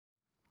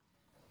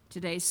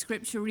Today's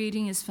scripture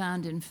reading is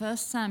found in 1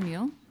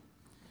 Samuel,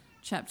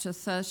 chapter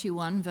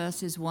 31,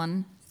 verses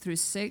 1 through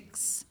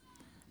 6,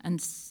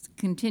 and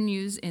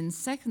continues in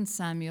 2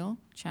 Samuel,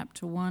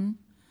 chapter 1,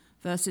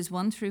 verses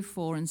 1 through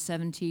 4 and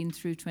 17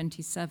 through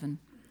 27.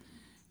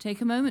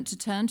 Take a moment to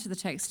turn to the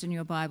text in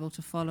your Bible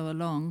to follow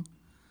along.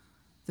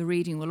 The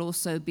reading will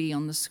also be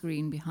on the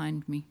screen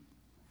behind me.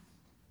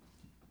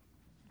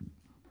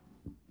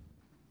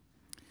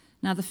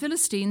 Now the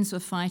Philistines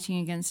were fighting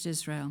against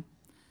Israel,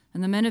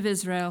 and the men of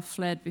Israel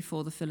fled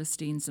before the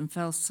Philistines and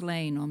fell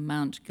slain on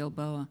Mount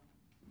Gilboa.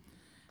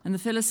 And the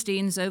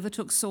Philistines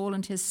overtook Saul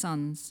and his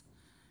sons,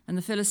 and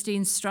the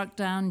Philistines struck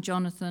down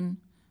Jonathan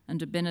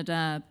and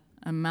Abinadab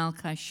and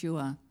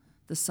Malchishua,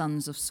 the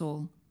sons of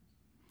Saul.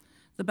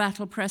 The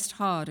battle pressed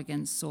hard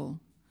against Saul,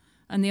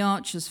 and the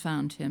archers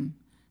found him,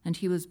 and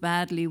he was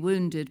badly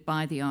wounded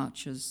by the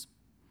archers.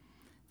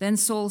 Then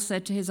Saul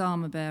said to his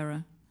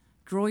armor-bearer,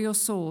 "Draw your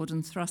sword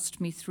and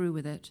thrust me through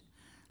with it,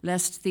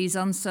 lest these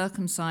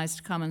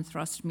uncircumcised come and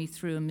thrust me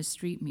through and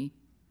mistreat me."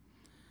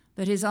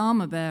 But his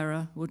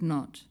armor-bearer would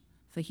not,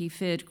 for he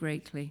feared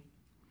greatly.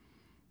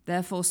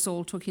 Therefore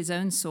Saul took his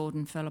own sword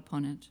and fell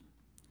upon it.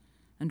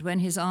 And when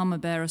his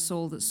armor-bearer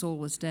saw that Saul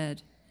was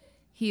dead,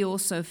 he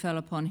also fell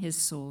upon his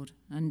sword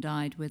and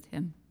died with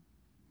him.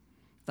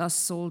 Thus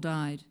Saul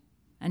died,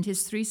 and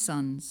his 3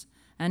 sons,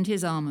 and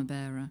his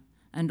armor-bearer,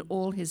 and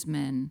all his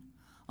men,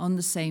 on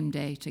the same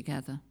day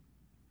together.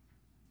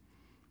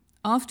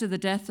 After the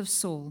death of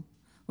Saul,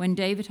 when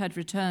David had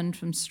returned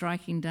from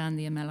striking down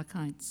the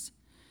Amalekites,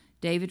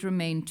 David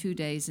remained 2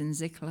 days in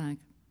Ziklag.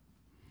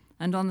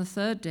 And on the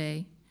 3rd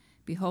day,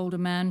 behold, a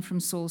man from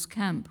Saul's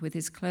camp with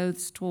his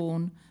clothes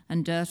torn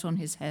and dirt on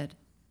his head.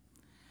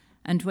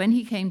 And when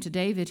he came to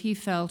David, he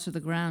fell to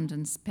the ground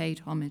and paid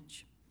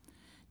homage.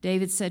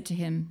 David said to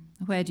him,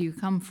 "Where do you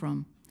come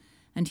from?"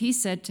 And he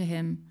said to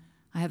him,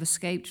 "I have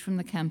escaped from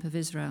the camp of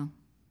Israel."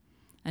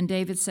 And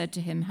David said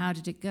to him, "How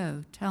did it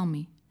go? Tell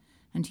me."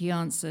 And he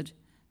answered,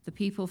 "The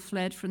people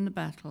fled from the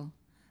battle,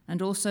 and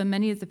also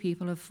many of the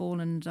people have fallen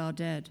and are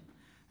dead,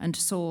 and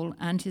Saul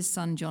and his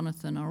son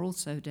Jonathan are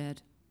also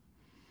dead."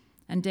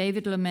 And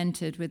David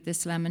lamented with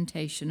this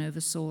lamentation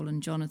over Saul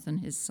and Jonathan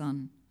his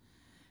son.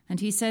 And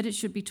he said it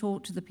should be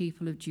taught to the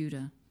people of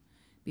Judah.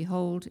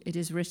 Behold, it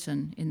is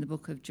written in the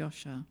book of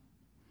Joshua.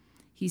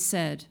 He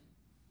said,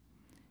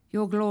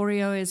 "Your glory,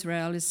 O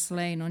Israel, is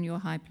slain on your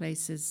high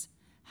places.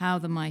 How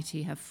the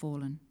mighty have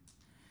fallen.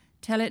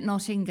 Tell it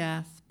not in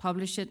Gath,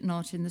 publish it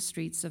not in the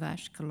streets of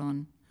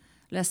Ashkelon,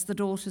 lest the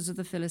daughters of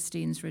the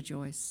Philistines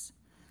rejoice,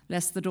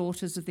 lest the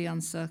daughters of the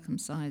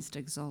uncircumcised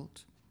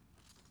exult.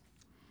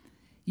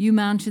 You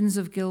mountains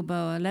of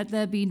Gilboa, let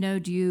there be no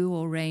dew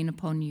or rain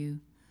upon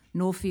you,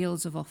 nor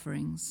fields of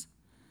offerings.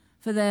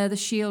 For there the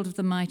shield of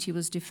the mighty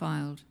was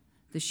defiled,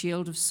 the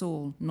shield of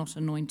Saul not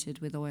anointed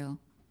with oil.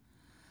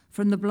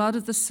 From the blood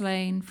of the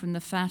slain, from the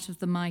fat of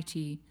the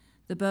mighty,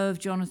 the bow of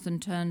Jonathan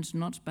turned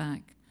not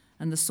back,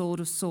 and the sword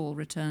of Saul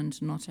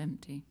returned not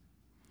empty.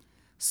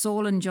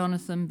 Saul and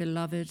Jonathan,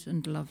 beloved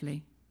and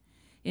lovely.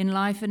 In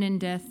life and in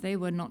death they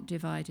were not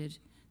divided.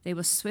 They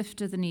were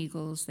swifter than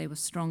eagles, they were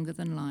stronger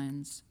than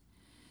lions.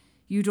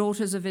 You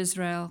daughters of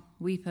Israel,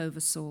 weep over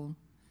Saul,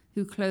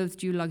 who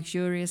clothed you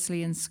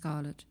luxuriously in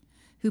scarlet,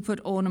 who put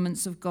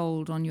ornaments of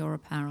gold on your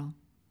apparel.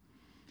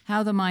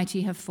 How the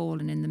mighty have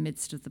fallen in the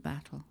midst of the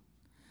battle.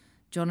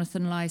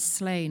 Jonathan lies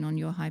slain on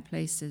your high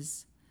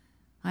places.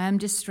 I am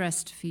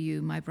distressed for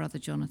you, my brother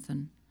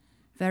Jonathan.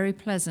 Very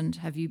pleasant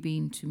have you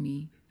been to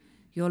me.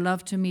 Your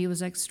love to me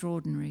was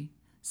extraordinary,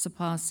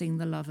 surpassing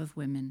the love of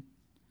women.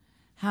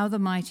 How the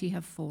mighty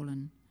have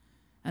fallen,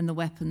 and the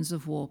weapons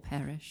of war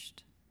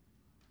perished."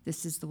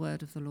 This is the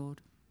word of the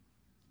Lord.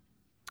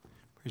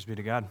 Praise be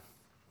to God.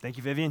 Thank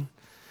you, Vivian.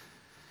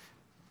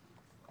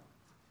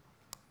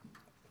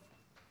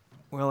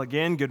 Well,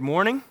 again, good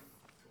morning.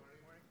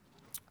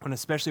 I want to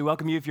especially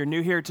welcome you if you're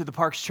new here to the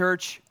Parks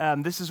Church.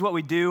 This is what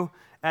we do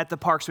at the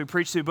Parks. We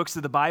preach through books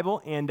of the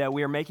Bible, and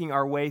we are making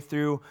our way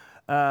through,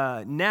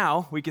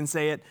 now, we can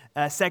say it,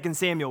 2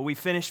 Samuel. We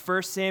finished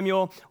 1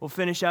 Samuel. We'll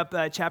finish up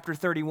chapter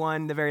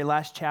 31, the very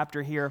last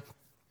chapter here.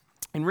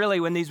 And really,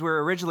 when these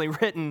were originally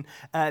written,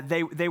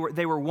 they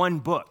were one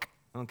book.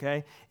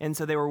 Okay, and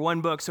so they were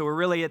one book, so we're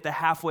really at the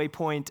halfway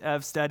point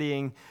of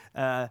studying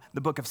the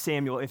book of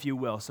Samuel, if you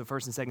will. So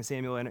 1 and 2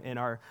 Samuel in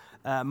our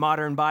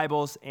modern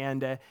Bibles,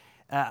 and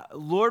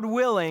Lord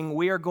willing,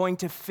 we are going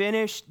to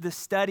finish the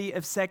study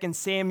of 2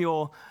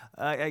 Samuel,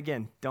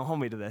 again, don't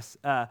hold me to this,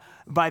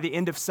 by the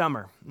end of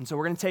summer. And so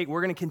we're going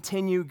to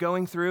continue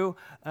going through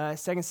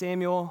 2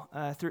 Samuel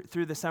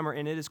through the summer,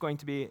 and it is going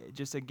to be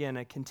just, again,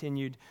 a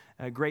continued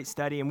great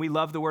study. And we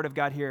love the Word of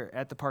God here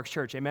at the Parks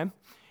Church, amen?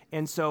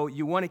 And so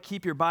you want to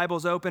keep your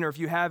Bibles open, or if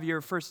you have your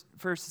first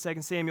and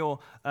 2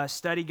 Samuel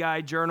study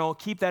guide journal,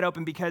 keep that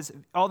open, because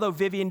although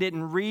Vivian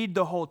didn't read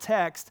the whole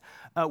text,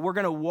 we're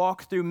going to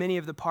walk through many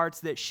of the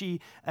parts that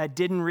she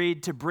didn't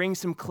read to bring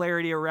some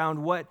clarity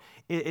around what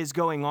is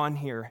going on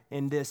here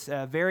in this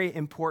very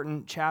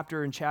important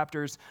chapter and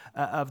chapters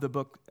of the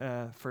book,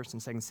 1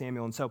 and 2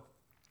 Samuel. And so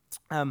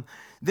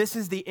this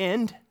is the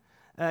end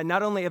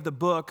not only of the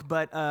book,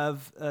 but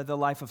of the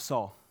life of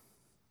Saul.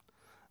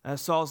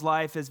 Saul's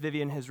life, as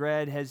Vivian has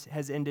read,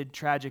 has ended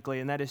tragically,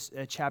 and that is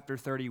chapter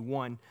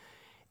 31.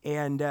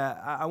 And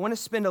I want to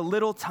spend a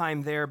little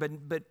time there,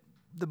 but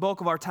the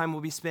bulk of our time will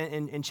be spent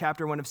in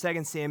chapter 1 of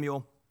 2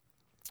 Samuel.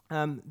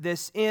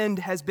 This end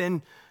has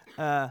been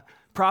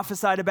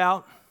prophesied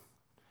about.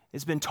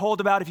 It's been told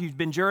about. If you've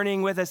been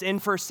journeying with us in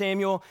 1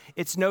 Samuel,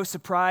 it's no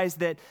surprise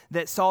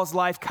that Saul's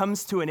life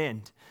comes to an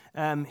end.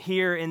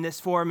 Here in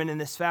this form and in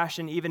this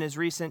fashion, even as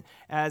recent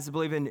as, I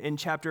believe, in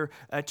chapter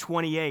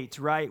 28,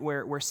 right,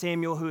 where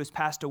Samuel, who has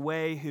passed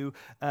away, who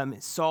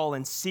Saul,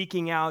 in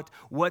seeking out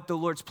what the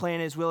Lord's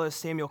plan is, will, as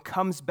Samuel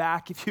comes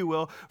back, if you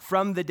will,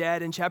 from the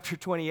dead in chapter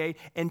 28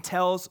 and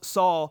tells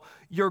Saul,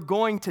 you're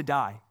going to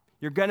die.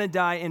 You're going to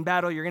die in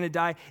battle. You're going to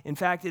die, in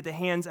fact, at the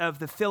hands of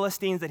the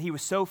Philistines that he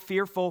was so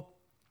fearful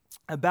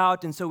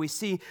about. And so we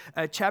see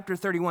chapter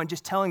 31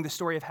 just telling the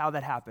story of how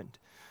that happened.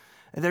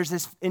 There's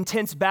this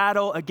intense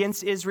battle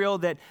against Israel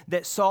that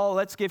Saul,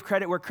 let's give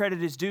credit where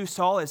credit is due,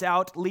 Saul is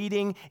out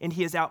leading and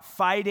he is out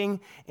fighting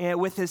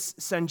with his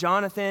son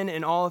Jonathan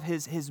and all of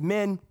his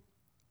men.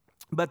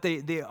 But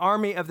the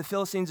army of the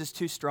Philistines is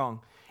too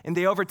strong and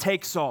they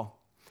overtake Saul.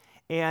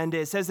 And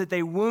it says that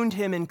they wound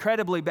him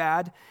incredibly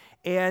bad.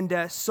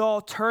 And Saul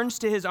turns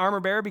to his armor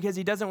bearer because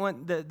he doesn't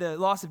want the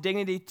loss of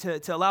dignity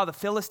to allow the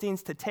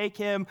Philistines to take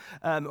him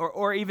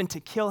or even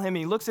to kill him. And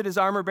he looks at his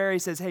armor bearer. He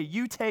says, hey,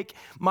 you take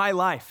my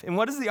life. And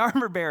what does the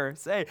armor bearer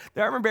say?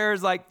 The armor bearer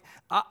is like,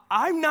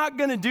 I'm not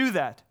going to do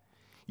that.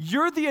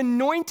 You're the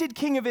anointed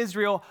king of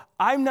Israel.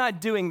 I'm not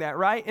doing that,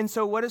 right? And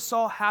so what does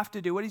Saul have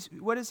to do?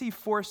 What is he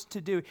forced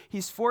to do?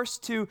 He's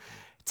forced to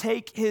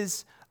take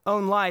his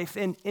own life.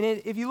 And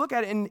if you look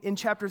at it in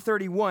chapter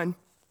 31,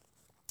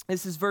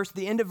 this is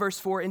the end of verse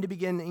 4 into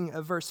beginning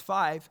of verse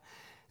 5.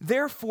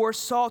 Therefore,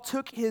 Saul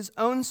took his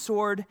own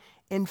sword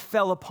and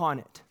fell upon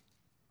it.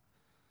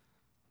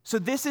 So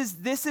this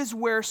is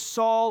where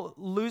Saul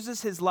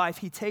loses his life.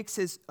 He takes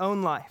his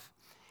own life.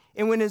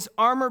 And when his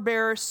armor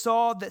bearer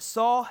saw that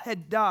Saul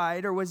had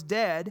died or was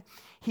dead,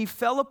 he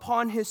fell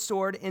upon his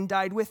sword and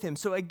died with him.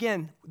 So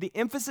again, the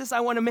emphasis I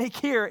want to make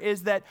here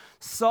is that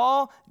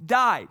Saul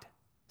died.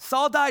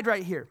 Saul died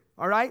right here,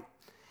 all right?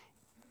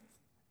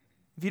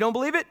 If you don't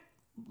believe it,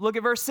 look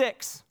at verse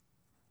 6.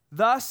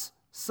 Thus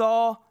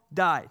Saul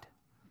died,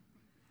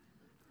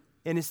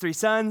 and his 3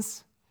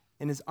 sons,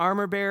 and his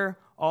armor bearer,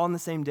 all on the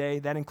same day.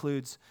 That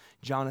includes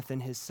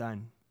Jonathan, his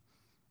son,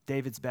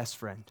 David's best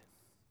friend.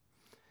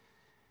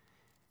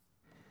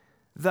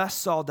 Thus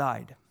Saul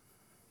died.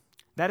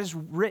 That is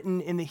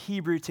written in the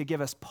Hebrew to give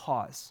us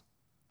pause.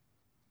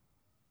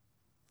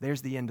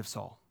 There's the end of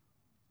Saul.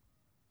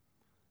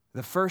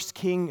 The first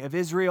king of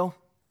Israel,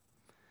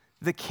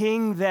 the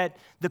king that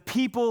the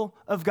people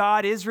of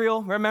God,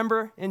 Israel,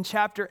 remember in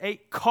chapter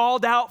 8,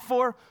 called out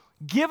for,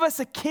 give us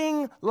a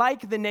king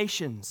like the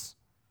nations.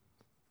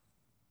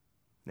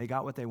 They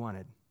got what they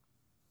wanted.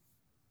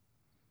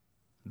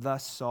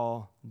 Thus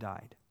Saul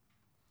died.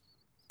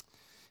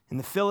 And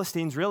the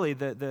Philistines, really,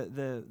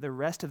 the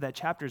rest of that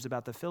chapter is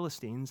about the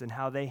Philistines and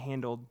how they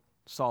handled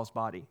Saul's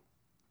body.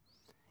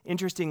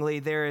 Interestingly,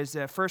 there is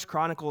 1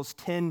 Chronicles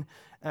 10,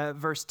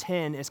 verse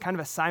 10. It's kind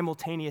of a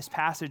simultaneous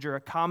passage or a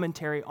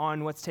commentary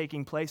on what's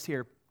taking place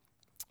here.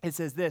 It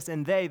says this,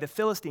 and they, the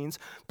Philistines,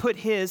 put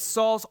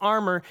Saul's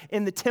armor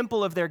in the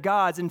temple of their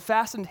gods and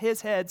fastened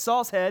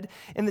Saul's head,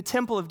 in the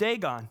temple of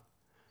Dagon.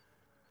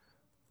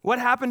 What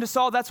happened to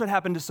Saul? That's what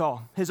happened to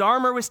Saul. His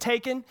armor was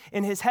taken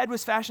and his head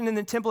was fashioned in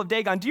the temple of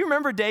Dagon. Do you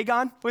remember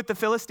Dagon with the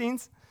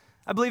Philistines?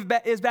 I believe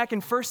it is back in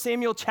 1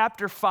 Samuel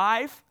chapter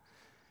 5.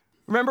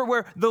 Remember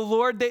where the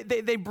Lord,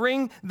 they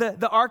bring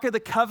the Ark of the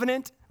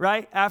Covenant,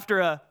 right, after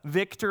a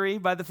victory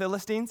by the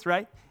Philistines,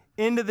 right,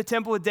 into the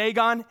temple of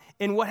Dagon.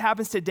 And what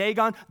happens to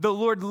Dagon? The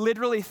Lord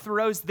literally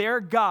throws their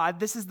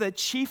God, this is the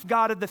chief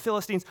god of the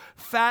Philistines,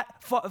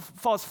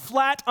 falls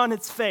flat on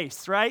its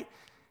face, right?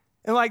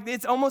 And like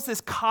it's almost this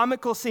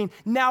comical scene.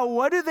 Now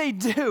what do they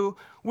do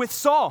with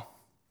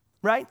Saul,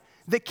 right?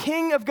 The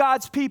king of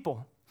God's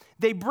people.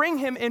 They bring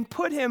him and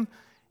put him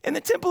in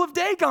the temple of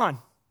Dagon.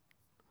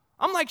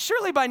 I'm like,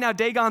 surely by now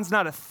Dagon's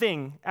not a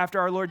thing after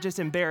our Lord just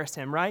embarrassed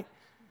him, right?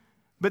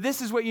 But this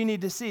is what you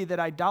need to see, that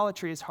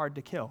idolatry is hard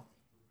to kill,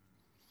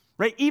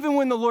 right? Even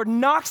when the Lord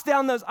knocks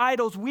down those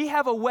idols, we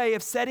have a way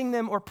of setting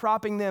them or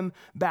propping them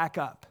back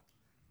up.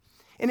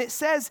 And it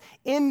says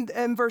in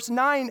verse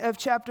 9 of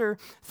chapter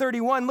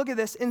 31, look at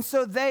this. And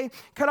so they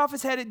cut off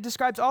his head. It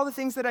describes all the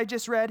things that I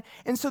just read.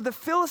 And so the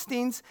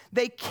Philistines,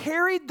 they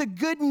carried the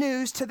good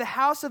news to the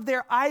house of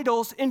their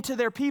idols into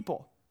their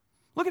people.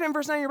 Look at it in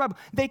verse 9 of your Bible.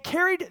 They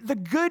carried the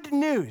good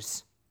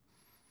news,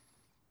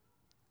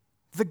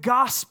 the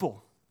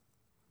gospel.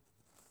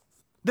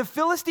 The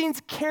Philistines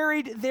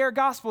carried their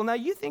gospel. Now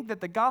you think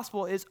that the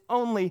gospel is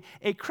only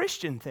a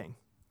Christian thing.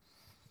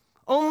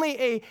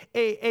 Only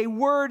a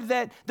word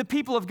that the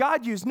people of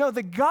God use. No,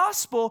 the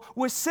gospel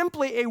was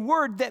simply a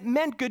word that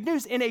meant good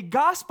news, and a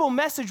gospel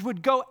message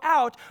would go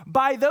out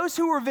by those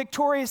who were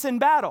victorious in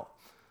battle.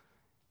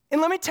 And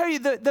let me tell you,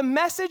 the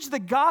message, the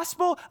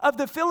gospel of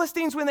the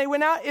Philistines when they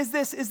went out is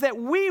this, is that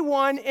we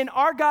won and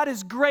our God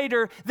is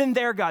greater than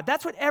their God.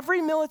 That's what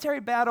every military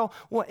battle,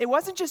 it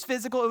wasn't just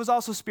physical, it was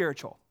also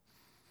spiritual.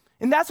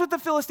 And that's what the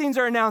Philistines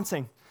are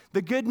announcing.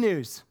 The good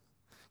news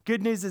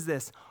is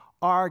this,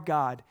 our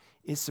God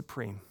is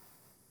supreme.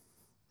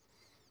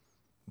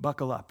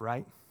 Buckle up,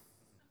 right?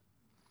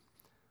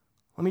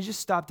 Let me just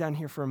stop down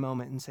here for a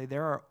moment and say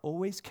there are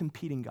always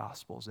competing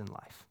gospels in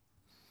life.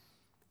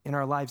 In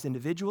our lives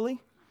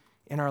individually,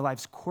 in our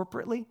lives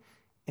corporately,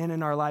 and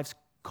in our lives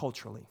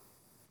culturally.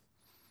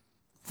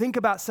 Think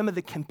about some of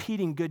the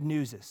competing good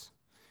newses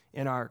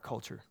in our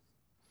culture.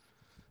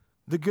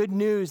 The good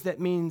news that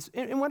means,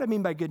 and what I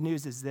mean by good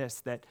news is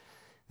this, that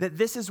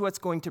this is what's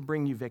going to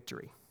bring you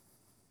victory.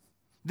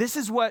 This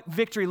is what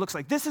victory looks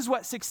like. This is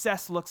what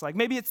success looks like.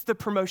 Maybe it's the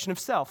promotion of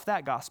self,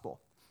 that gospel.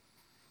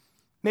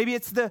 Maybe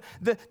it's the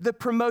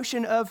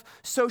promotion of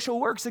social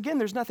works. Again,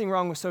 there's nothing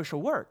wrong with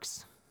social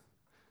works.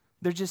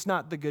 They're just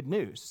not the good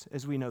news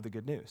as we know the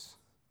good news.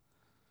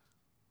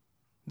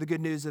 The good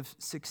news of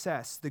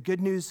success, the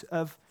good news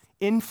of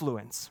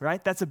influence,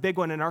 right? That's a big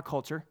one in our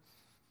culture.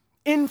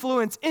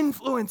 Influence,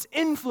 influence,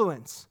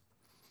 influence.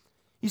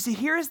 You see,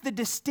 here is the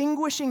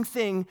distinguishing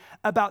thing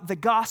about the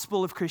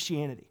gospel of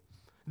Christianity,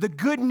 the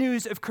good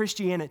news of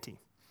Christianity,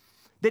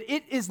 that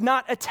it is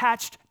not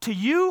attached to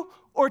you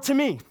or to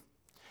me.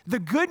 The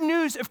good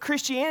news of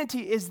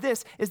Christianity is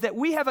this, is that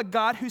we have a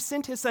God who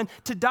sent his son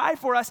to die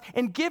for us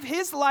and give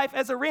his life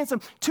as a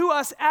ransom to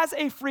us as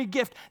a free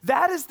gift.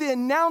 That is the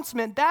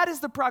announcement, that is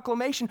the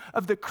proclamation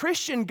of the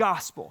Christian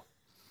gospel,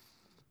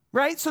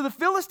 right? So the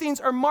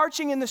Philistines are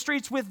marching in the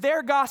streets with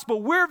their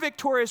gospel. We're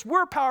victorious,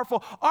 we're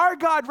powerful, our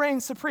God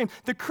reigns supreme.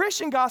 The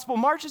Christian gospel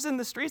marches in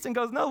the streets and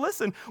goes, no,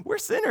 listen, we're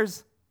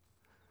sinners.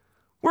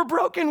 We're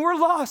broken, we're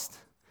lost.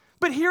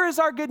 But here is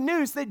our good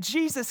news that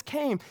Jesus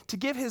came to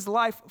give his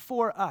life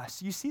for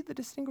us. You see the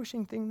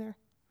distinguishing thing there?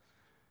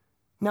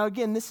 Now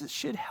again,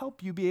 should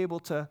help you be able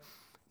to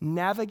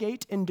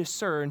navigate and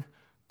discern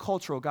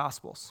cultural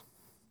gospels.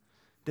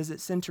 Does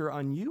it center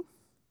on you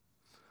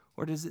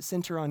or does it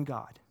center on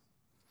God?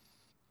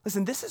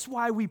 Listen, this is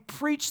why we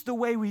preach the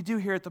way we do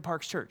here at the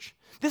Parks Church.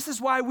 This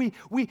is why we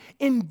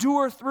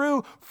endure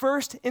through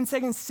 1st and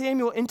 2nd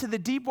Samuel into the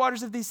deep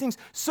waters of these things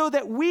so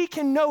that we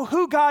can know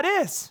who God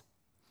is.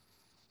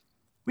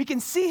 We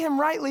can see him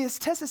rightly, as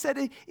Tessa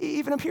said,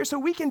 even up here, so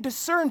we can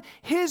discern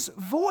his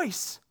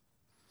voice.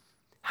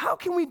 How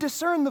can we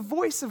discern the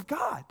voice of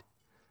God?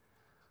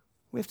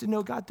 We have to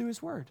know God through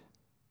his word.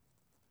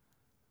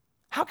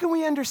 How can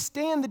we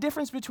understand the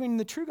difference between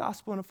the true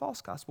gospel and a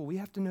false gospel? We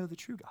have to know the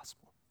true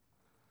gospel.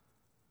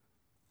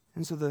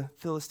 And so the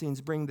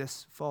Philistines bring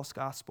this false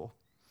gospel.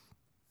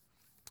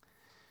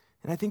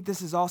 And I think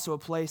this is also a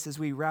place, as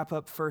we wrap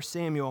up 1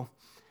 Samuel,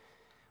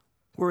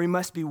 where we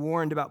must be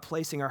warned about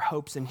placing our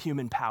hopes in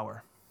human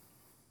power.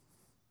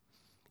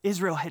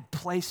 Israel had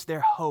placed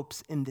their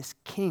hopes in this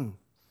king,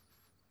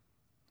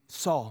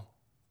 Saul.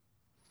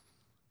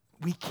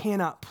 We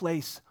cannot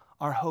place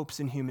our hopes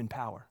in human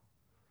power.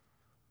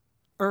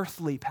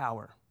 Earthly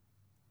power,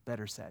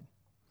 better said.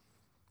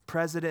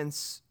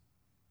 Presidents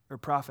or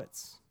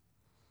prophets,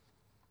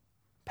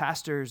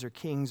 pastors or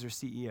kings or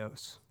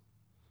CEOs,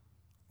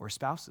 or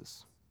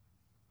spouses,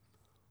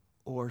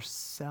 or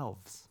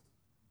selves.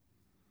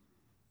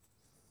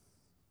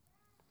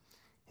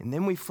 And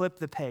then we flip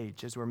the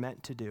page as we're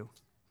meant to do.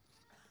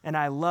 And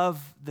I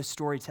love the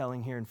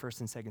storytelling here in 1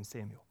 and 2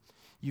 Samuel.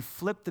 You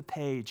flip the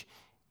page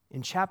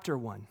in chapter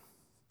 1,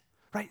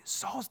 right?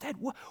 Saul's dead.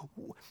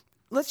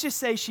 Let's just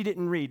say she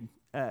didn't read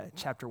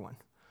chapter 1.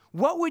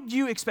 What would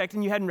you expect,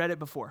 and you hadn't read it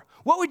before,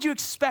 what would you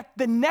expect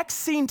the next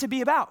scene to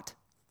be about?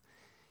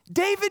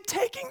 David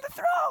taking the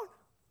throne,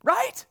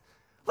 right?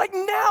 Like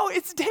now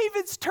it's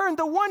David's turn,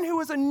 the one who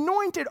was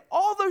anointed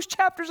all those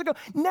chapters ago.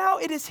 Now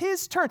it is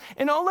his turn.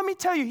 And let me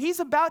tell you, he's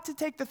about to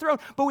take the throne,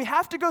 but we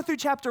have to go through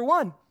chapter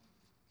 1.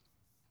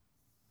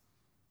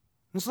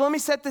 And so let me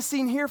set the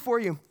scene here for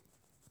you.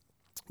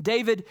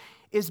 David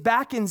is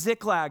back in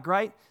Ziklag,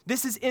 right?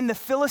 This is in the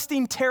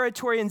Philistine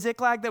territory in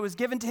Ziklag that was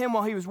given to him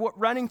while he was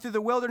running through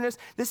the wilderness.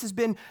 This has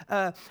been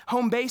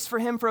home base for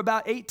him for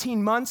about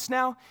 18 months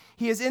now.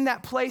 He is in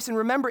that place, and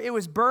remember, it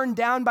was burned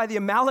down by the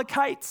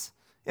Amalekites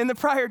in the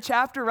prior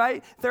chapter,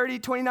 right?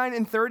 29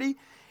 and 30.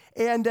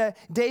 And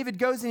David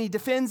goes and he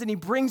defends and he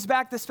brings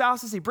back the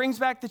spouses, he brings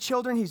back the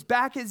children, he's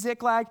back at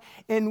Ziklag,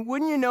 and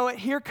wouldn't you know it,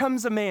 here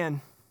comes a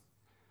man.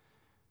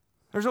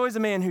 There's always a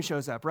man who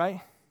shows up,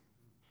 right?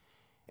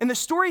 And the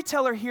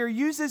storyteller here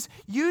uses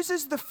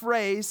the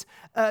phrase,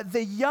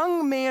 the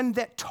young man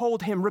that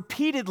told him,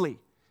 repeatedly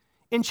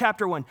in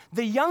chapter 1.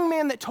 The young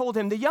man that told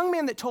him, the young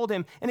man that told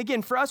him. And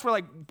again, for us, we're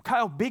like,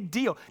 Kyle, big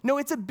deal. No,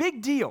 it's a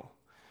big deal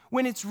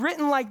when it's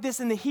written like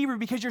this in the Hebrew,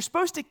 because you're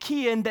supposed to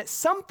key in that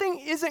something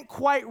isn't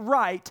quite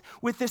right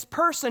with this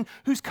person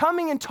who's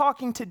coming and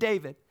talking to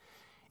David.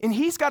 And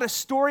he's got a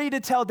story to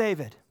tell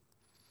David.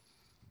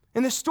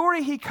 And the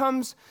story he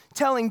comes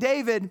telling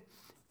David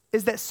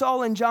is that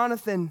Saul and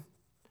Jonathan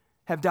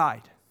have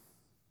died.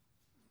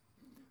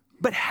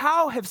 But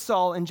how have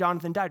Saul and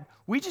Jonathan died?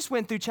 We just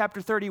went through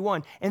chapter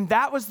 31, and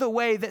that was the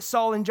way that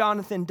Saul and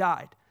Jonathan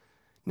died.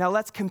 Now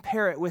let's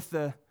compare it with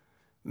the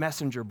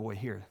messenger boy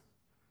here,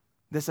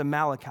 this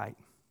Amalekite.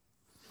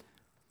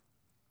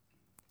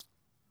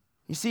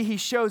 You see, he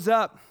shows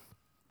up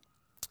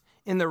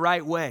in the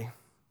right way.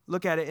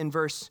 Look at it in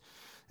this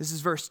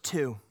is verse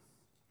 2.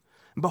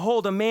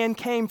 Behold, a man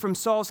came from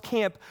Saul's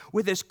camp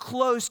with his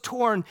clothes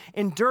torn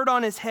and dirt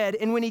on his head.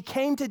 And when he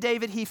came to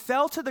David, he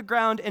fell to the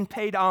ground and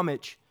paid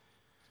homage.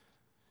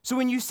 So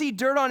when you see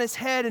dirt on his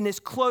head and his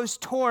clothes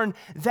torn,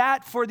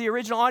 that for the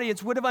original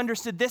audience would have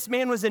understood this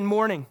man was in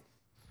mourning.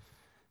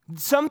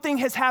 Something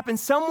has happened.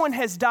 Someone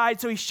has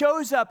died. So he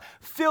shows up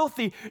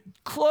filthy,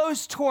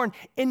 clothes torn.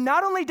 And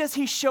not only does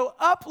he show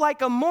up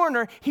like a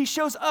mourner, he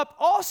shows up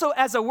also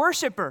as a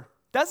worshiper,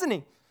 doesn't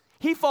he?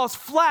 He falls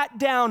flat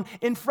down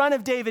in front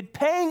of David,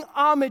 paying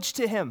homage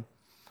to him.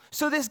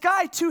 So this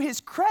guy, to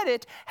his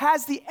credit,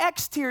 has the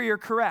exterior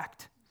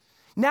correct.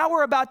 Now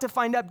we're about to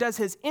find out, does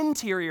his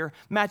interior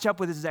match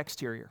up with his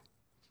exterior?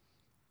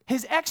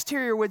 His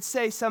exterior would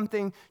say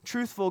something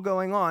truthful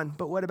going on,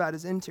 but what about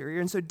his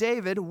interior? And so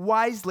David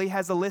wisely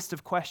has a list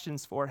of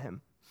questions for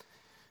him.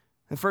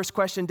 The first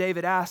question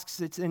David asks,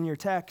 it's in your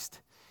text.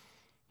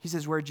 He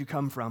says, where'd you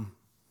come from?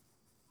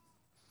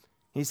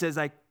 He says,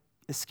 I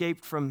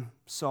escaped from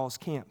Saul's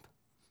camp.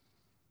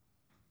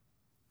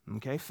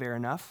 Okay, fair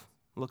enough.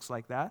 Looks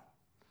like that.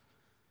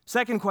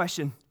 Second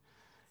question,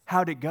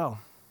 how'd it go?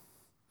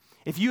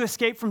 If you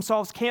escaped from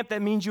Saul's camp,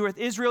 that means you were with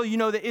Israel. You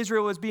know that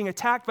Israel was being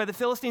attacked by the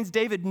Philistines.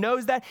 David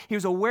knows that. He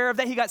was aware of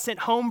that. He got sent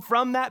home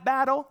from that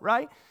battle,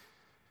 right?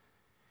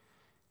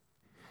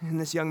 And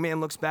this young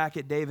man looks back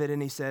at David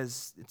and he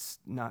says, it's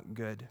not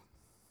good.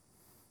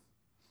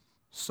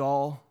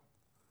 Saul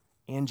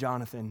and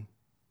Jonathan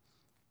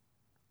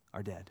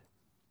are dead.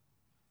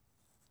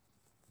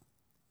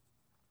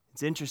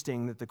 It's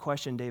interesting that the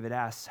question David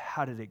asks,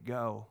 how did it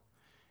go,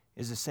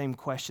 is the same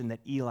question that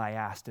Eli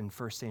asked in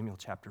 1 Samuel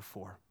chapter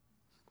 4.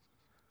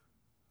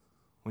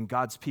 When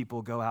God's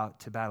people go out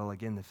to battle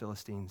again the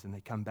Philistines and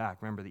they come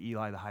back, remember the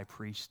Eli, the high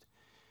priest,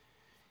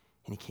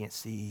 and he can't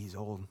see, he's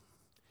old.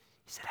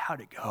 He said,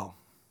 how'd it go?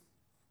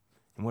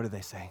 And what do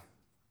they say?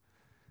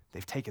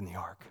 They've taken the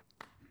ark.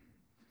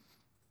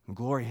 And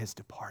glory has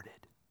departed.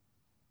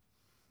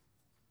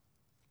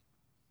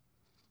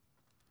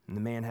 And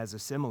the man has a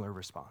similar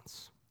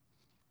response.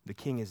 The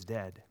king is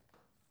dead.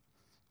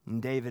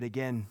 And David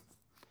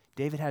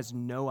has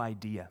no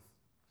idea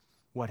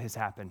what has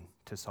happened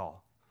to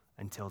Saul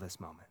until this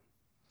moment.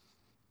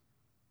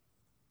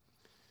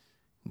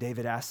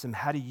 David asks him,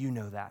 how do you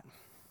know that?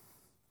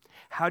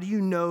 How do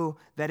you know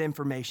that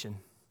information?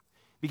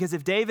 Because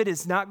if David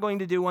is not going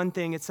to do one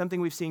thing, it's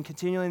something we've seen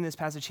continually in this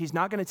passage, he's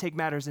not going to take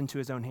matters into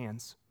his own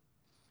hands.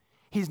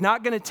 He's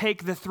not going to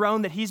take the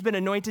throne that he's been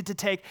anointed to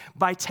take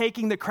by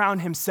taking the crown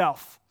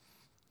himself.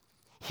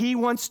 He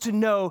wants to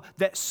know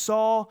that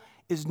Saul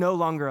is no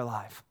longer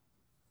alive.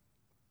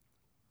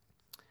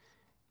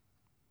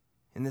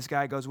 And this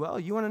guy goes, well,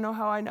 you want to know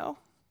how I know?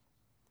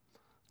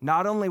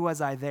 Not only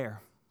was I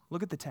there,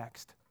 look at the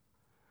text,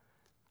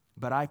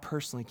 but I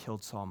personally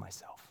killed Saul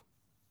myself.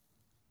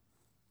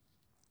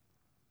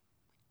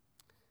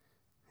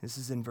 This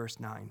is in verse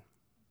 9.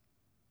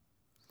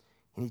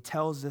 And he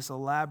tells this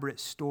elaborate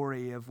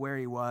story of where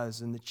he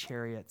was and the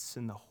chariots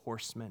and the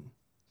horsemen.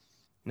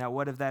 Now,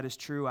 what if that is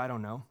true? I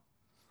don't know.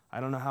 I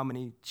don't know how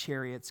many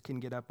chariots can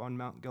get up on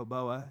Mount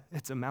Gilboa.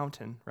 It's a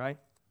mountain, right?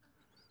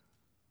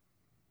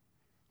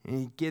 And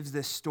he gives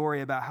this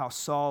story about how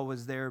Saul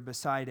was there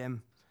beside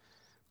him.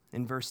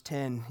 In verse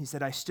 10, he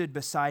said, I stood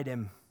beside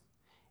him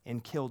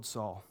and killed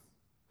Saul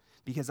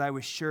because I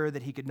was sure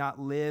that he could not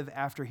live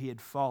after he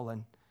had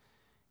fallen.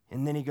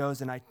 And then he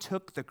goes, and I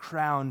took the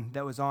crown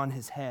that was on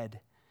his head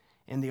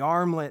and the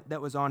armlet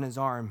that was on his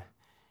arm,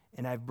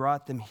 and I've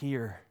brought them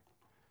here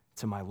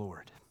to my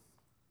Lord.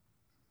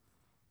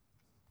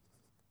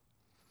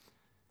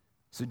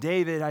 So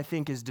David, I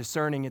think, is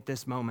discerning at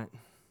this moment.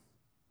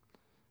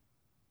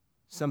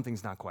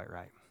 Something's not quite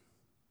right.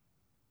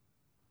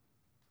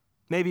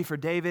 Maybe for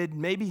David,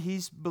 maybe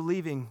he's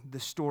believing the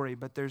story,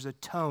 but there's a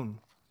tone.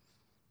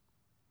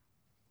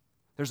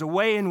 There's a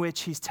way in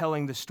which he's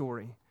telling the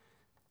story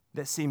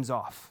that seems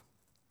off.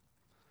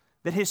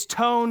 That his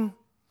tone,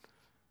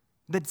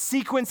 the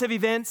sequence of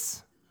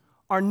events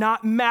are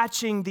not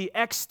matching the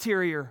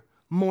exterior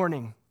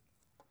mourning,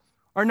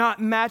 are not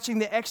matching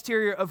the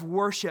exterior of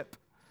worship.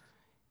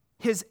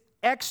 His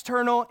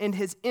external and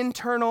his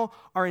internal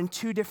are in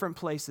two different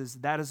places.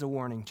 That is a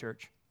warning,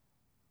 church.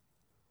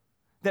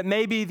 That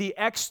maybe the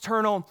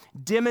external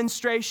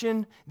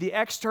demonstration, the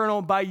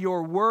external by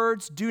your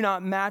words do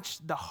not match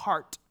the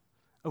heart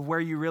of where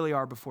you really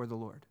are before the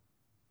Lord.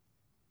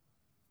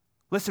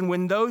 Listen,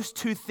 when those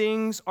two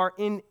things are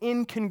in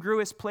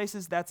incongruous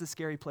places, that's a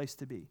scary place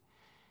to be.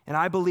 And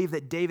I believe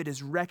that David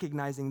is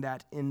recognizing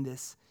that in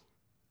this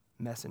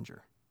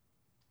messenger.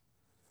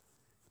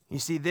 You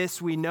see,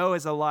 this we know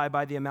is a lie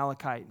by the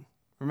Amalekite.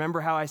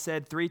 Remember how I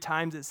said 3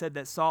 times it said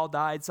that Saul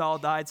died, Saul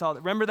died, Saul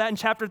died. Remember that in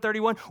chapter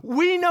 31?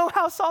 We know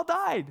how Saul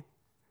died.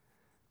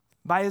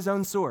 by his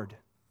own sword.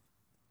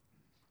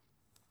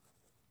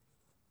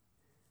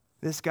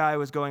 This guy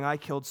was going, I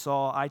killed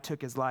Saul, I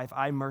took his life,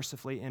 I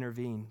mercifully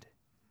intervened.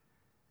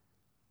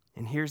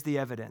 And here's the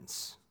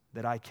evidence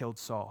that I killed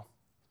Saul.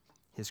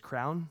 His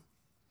crown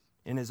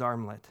and his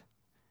armlet.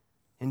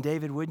 And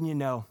David, wouldn't you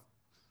know,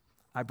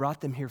 I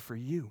brought them here for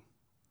you.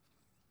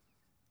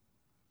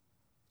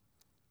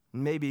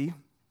 Maybe,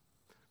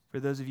 for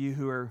those of you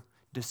who are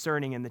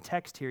discerning in the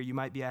text here, you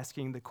might be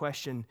asking the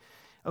question,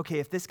 okay,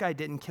 if this guy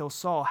didn't kill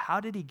Saul, how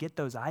did he get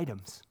those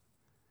items?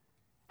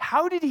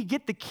 How did he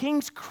get the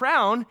king's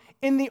crown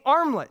in the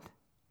armlet?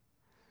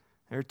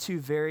 There are two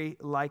very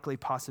likely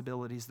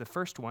possibilities. The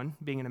first one,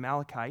 being an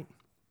Amalekite,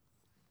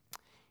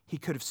 he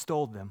could have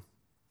stole them.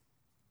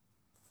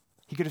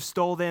 He could have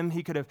stole them.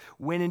 He could have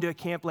went into a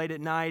camp late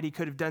at night. He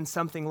could have done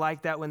something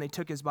like that when they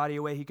took his body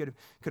away. He could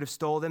have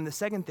stole them. The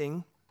second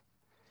thing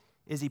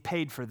is he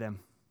paid for them.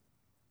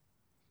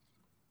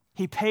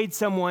 He paid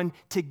someone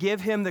to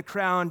give him the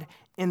crown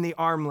and the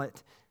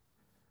armlet.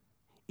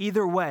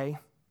 Either way,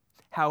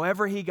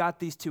 however he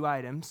got these two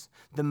items,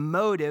 the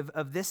motive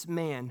of this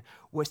man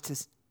was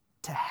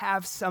to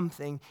have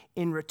something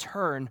in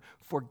return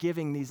for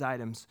giving these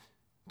items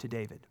to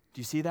David. Do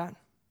you see that?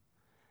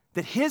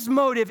 That his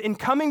motive in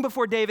coming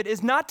before David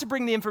is not to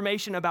bring the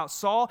information about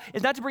Saul,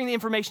 is not to bring the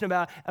information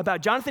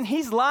about Jonathan.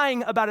 He's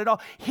lying about it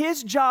all.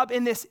 His job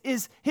in this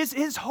is,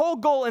 his whole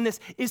goal in this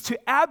is to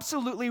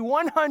absolutely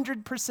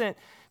 100%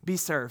 be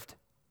served.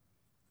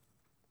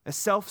 A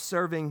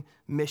self-serving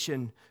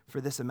mission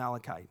for this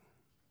Amalekite.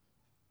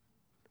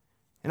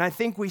 And I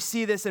think we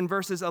see this in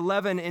verses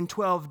 11 and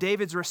 12,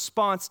 David's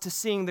response to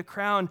seeing the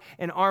crown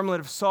and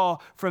armlet of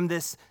Saul from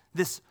this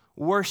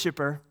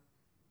worshiper.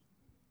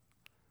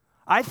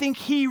 I think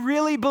he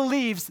really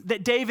believes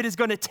that David is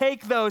going to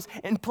take those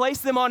and place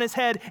them on his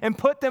head and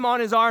put them on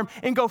his arm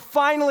and go,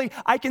 finally,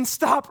 I can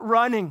stop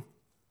running.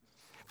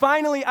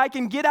 Finally, I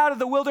can get out of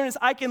the wilderness.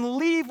 I can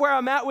leave where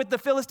I'm at with the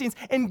Philistines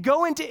and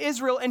go into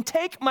Israel and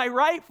take my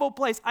rightful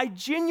place. I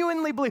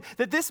genuinely believe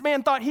that this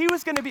man thought he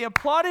was going to be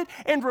applauded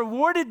and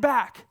rewarded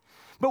back.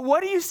 But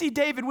what do you see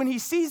David when he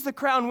sees the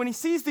crown, when he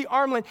sees the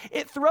armlet?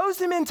 It throws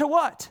him into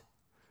what?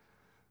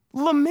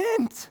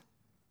 Lament.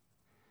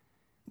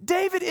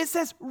 David, it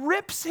says,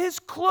 rips his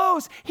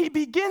clothes. He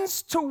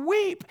begins to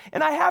weep.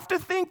 And I have to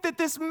think that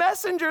this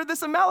messenger,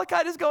 this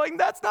Amalekite, is going,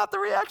 that's not the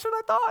reaction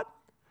I thought.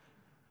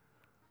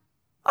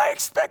 I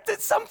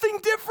expected something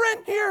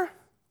different here.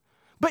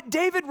 But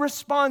David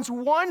responds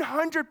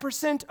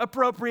 100%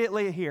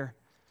 appropriately here.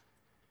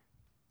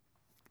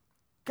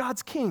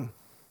 God's king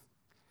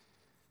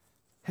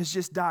has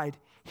just died.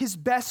 His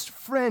best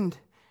friend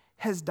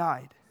has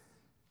died.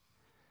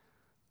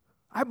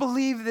 I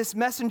believe this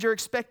messenger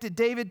expected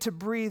David to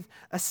breathe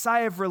a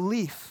sigh of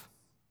relief.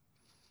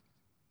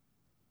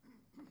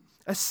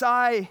 A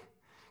sigh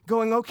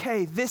going,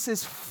 okay, this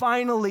is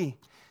finally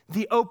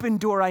the open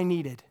door I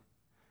needed.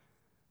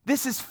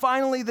 This is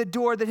finally the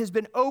door that has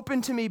been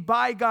opened to me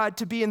by God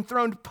to be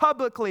enthroned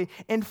publicly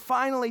and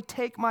finally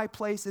take my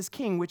place as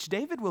king, which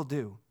David will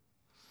do.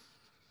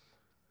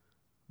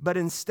 But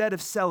instead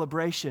of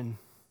celebration,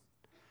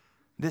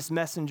 this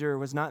messenger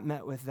was not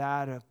met with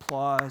that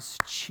applause,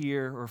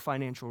 cheer, or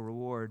financial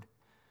reward.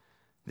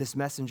 This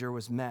messenger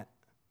was met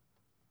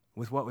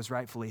with what was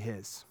rightfully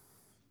his.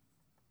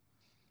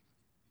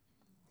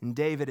 And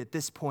David, at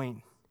this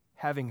point,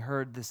 having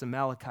heard this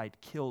Amalekite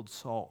killed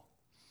Saul.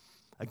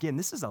 Again,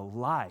 this is a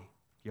lie,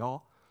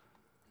 y'all.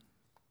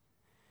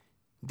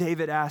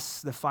 David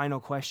asks the final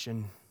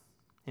question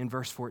in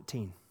verse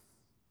 14.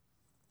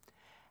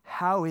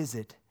 How is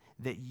it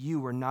that you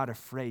were not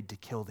afraid to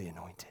kill the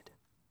anointed?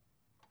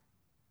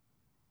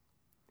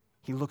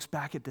 He looks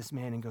back at this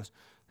man and goes,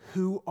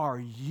 who are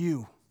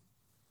you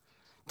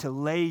to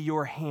lay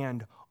your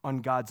hand on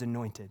God's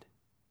anointed?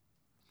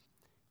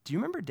 Do you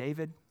remember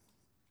David?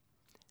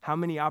 How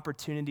many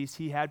opportunities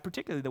he had,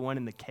 particularly the one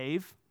in the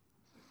cave,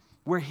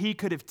 where he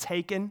could have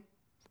taken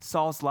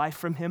Saul's life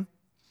from him,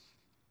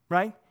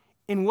 right?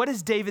 And what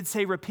does David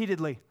say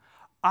repeatedly?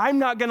 I'm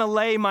not going to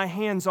lay my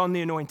hands on the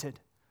anointed.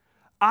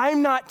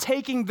 I'm not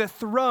taking the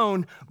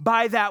throne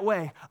by that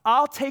way.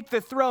 I'll take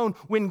the throne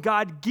when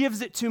God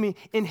gives it to me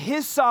in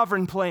his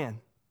sovereign plan.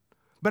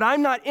 But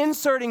I'm not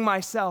inserting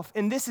myself.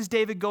 And this is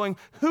David going,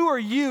 who are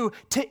you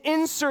to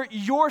insert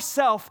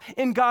yourself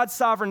in God's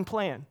sovereign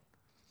plan?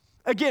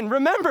 Again,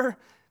 remember,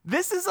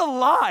 this is a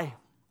lie.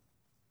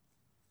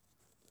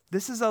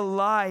 This is a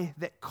lie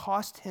that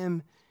cost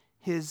him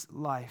his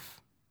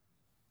life.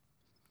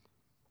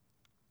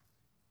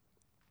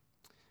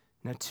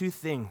 Now, two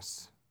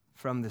things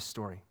from this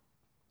story.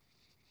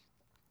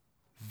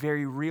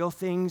 Very real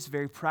things,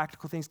 very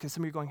practical things, because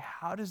some of you are going,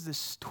 how does this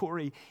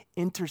story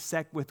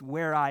intersect with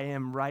where I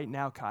am right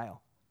now,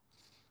 Kyle?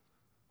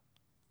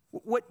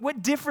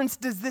 What difference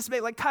does this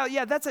make? Like, Kyle,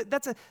 yeah, that's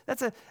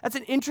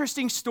an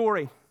interesting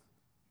story.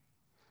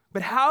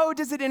 But how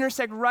does it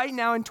intersect right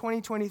now in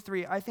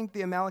 2023? I think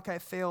the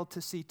Amalekite failed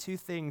to see two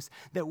things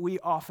that we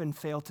often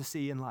fail to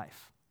see in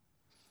life.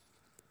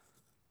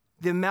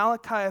 the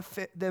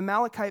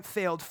Amalekite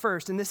failed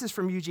first, and this is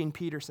from Eugene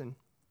Peterson.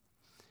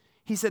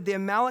 He said the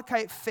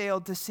Amalekite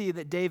failed to see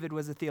that David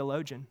was a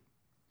theologian.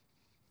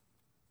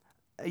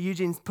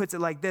 Eugene puts it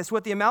like this: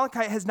 what the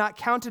Amalekite has not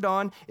counted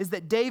on is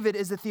that David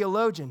is a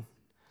theologian.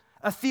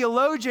 A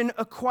theologian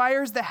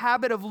acquires the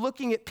habit of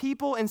looking at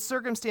people and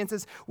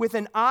circumstances with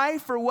an eye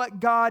for what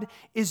God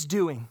is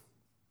doing.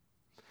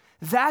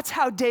 That's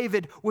how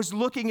David was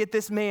looking at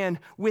this man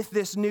with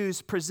this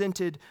news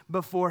presented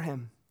before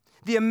him.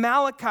 The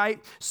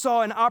Amalekite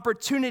saw an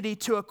opportunity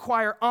to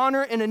acquire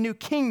honor in a new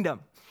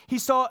kingdom. He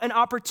saw an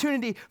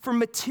opportunity for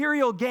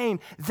material gain.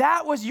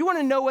 That was, you want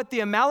to know what the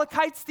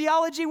Amalekite's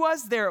theology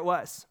was? There it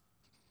was.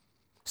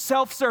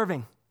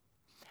 Self-serving.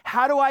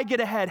 How do I get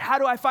ahead? How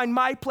do I find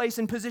my place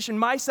and position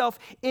myself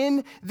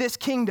in this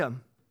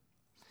kingdom?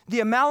 The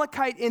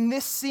Amalekite in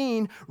this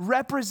scene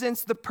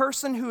represents the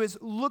person who is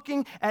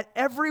looking at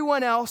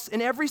everyone else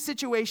in every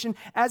situation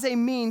as a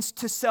means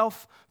to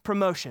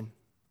self-promotion.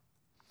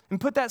 And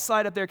put that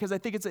slide up there because I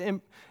think it's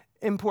an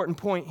important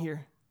point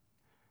here.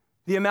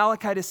 The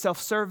Amalekite is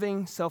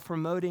self-serving,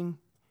 self-promoting,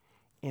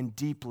 and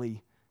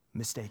deeply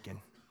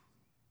mistaken.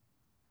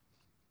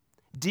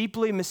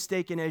 Deeply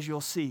mistaken, as you'll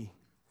see,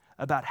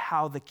 about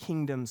how the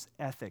kingdom's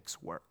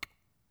ethics work.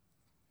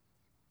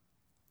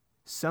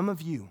 Some of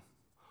you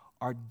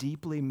are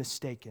deeply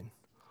mistaken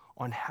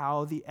on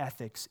how the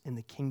ethics in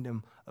the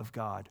kingdom of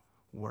God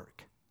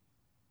work.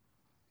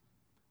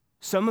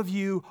 Some of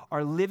you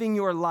are living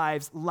your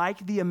lives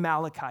like the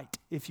Amalekite,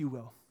 if you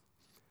will,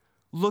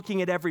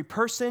 looking at every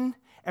person,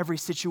 every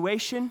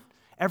situation,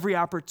 every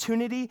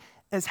opportunity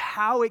as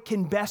how it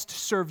can best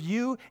serve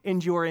you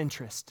and your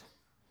interest.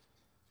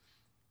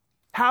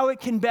 How it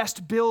can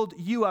best build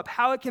you up,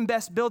 how it can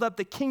best build up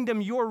the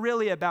kingdom you're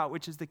really about,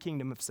 which is the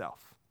kingdom of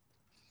self.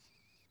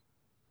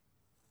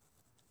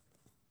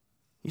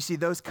 You see,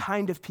 those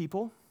kind of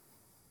people,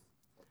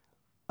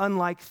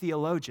 unlike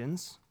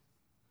theologians,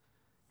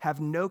 have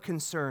no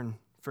concern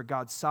for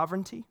God's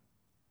sovereignty,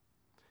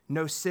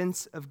 no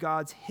sense of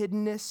God's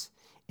hiddenness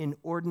in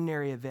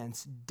ordinary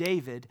events.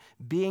 David,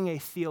 being a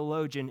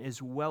theologian,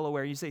 is well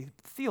aware. You say,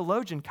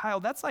 theologian, Kyle,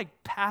 that's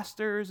like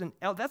pastors and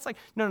that's like,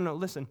 no,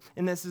 listen.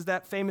 And this is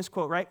that famous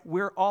quote, right?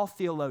 We're all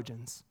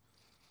theologians.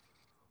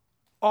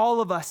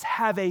 All of us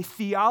have a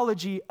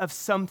theology of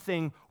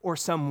something or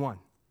someone.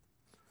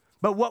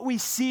 But what we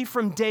see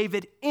from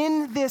David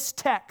in this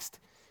text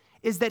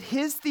is that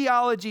his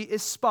theology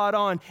is spot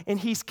on, and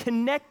he's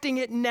connecting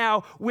it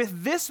now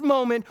with this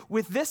moment,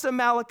 with this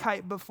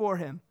Amalekite before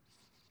him.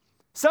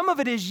 Some of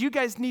it is you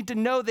guys need to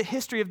know the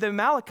history of the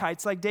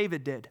Amalekites like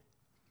David did,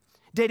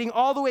 dating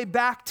all the way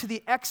back to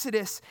the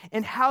Exodus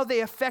and how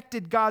they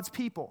affected God's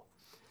people.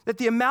 That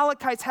the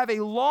Amalekites have a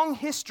long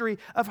history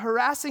of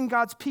harassing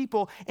God's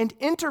people and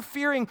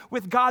interfering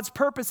with God's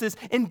purposes,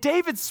 and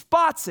David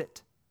spots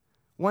it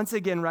once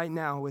again right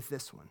now with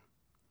this one.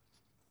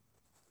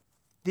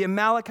 The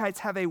Amalekites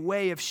have a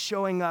way of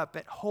showing up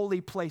at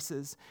holy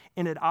places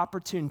and at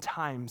opportune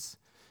times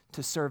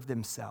to serve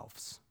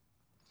themselves.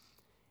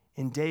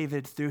 And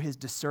David, through his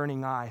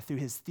discerning eye, through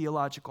his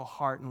theological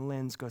heart and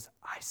lens, goes,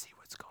 I see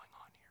what's going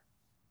on here.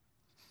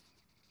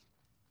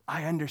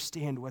 I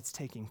understand what's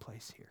taking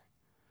place here.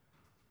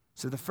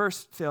 So the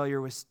first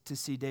failure was to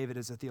see David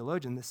as a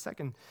theologian. The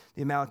second,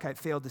 the Amalekite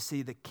failed to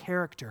see the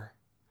character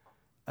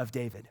of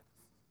David,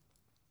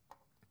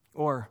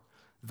 or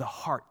the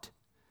heart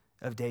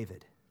of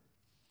David.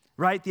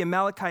 Right? The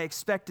Amalekite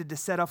expected to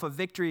set off a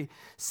victory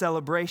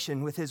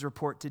celebration with his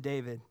report to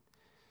David.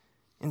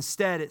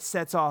 Instead, it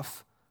sets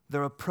off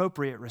the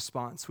appropriate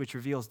response, which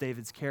reveals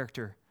David's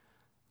character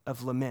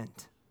of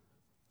lament.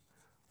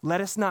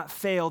 Let us not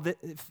fail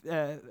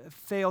to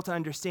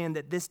understand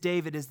that this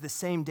David is the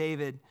same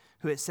David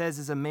who it says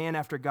is a man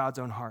after God's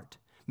own heart,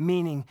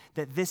 meaning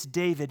that this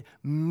David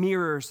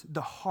mirrors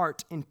the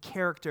heart and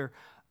character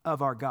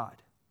of our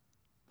God.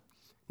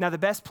 Now, the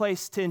best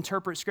place to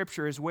interpret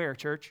Scripture is where,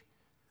 church?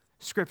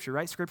 Scripture,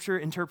 right? Scripture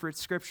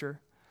interprets Scripture.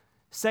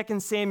 2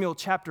 Samuel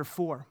chapter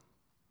 4.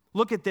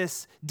 Look at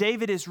this.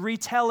 David is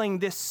retelling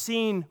this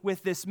scene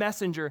with this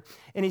messenger,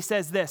 and he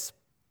says this.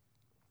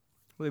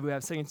 I believe we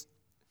have seconds.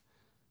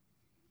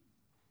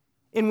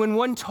 And when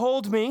one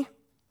told me,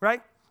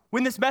 right?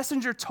 When this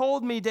messenger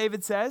told me,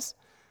 David says,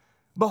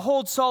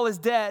 behold, Saul is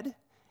dead,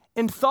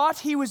 and thought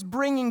he was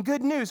bringing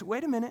good news.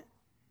 Wait a minute.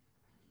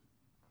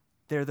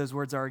 There those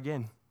words are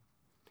again.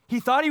 He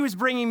thought he was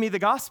bringing me the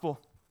gospel.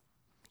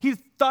 He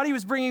thought he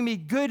was bringing me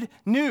good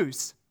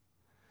news.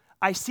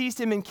 I seized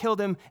him and killed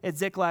him at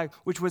Ziklag,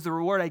 which was the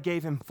reward I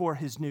gave him for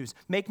his news.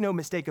 Make no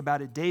mistake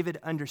about it, David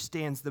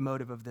understands the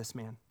motive of this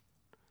man.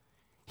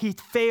 He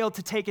failed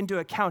to take into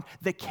account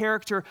the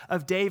character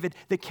of David,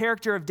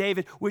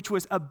 which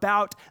was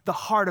about the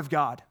heart of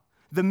God,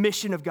 the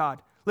mission of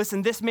God.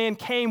 Listen, this man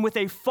came with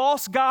a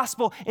false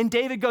gospel, and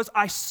David goes,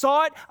 I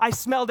saw it, I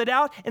smelled it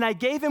out, and I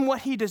gave him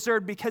what he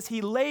deserved because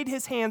he laid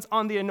his hands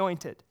on the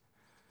anointed.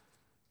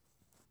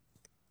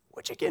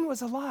 Which again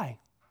was a lie.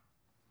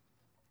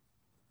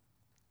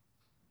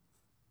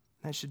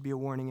 That should be a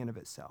warning in of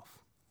itself.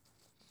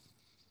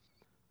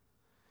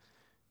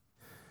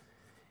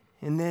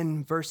 And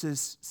then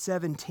verses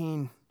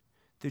 17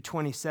 through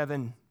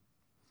 27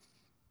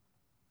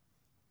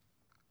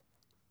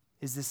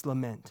 is this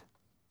lament.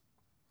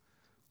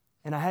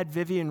 And I had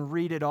Vivian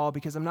read it all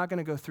because I'm not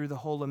going to go through the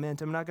whole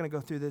lament. I'm not going to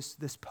go through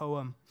this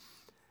poem.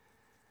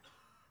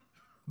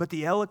 But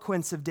the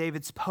eloquence of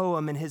David's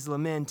poem and his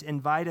lament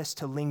invite us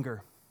to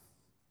linger.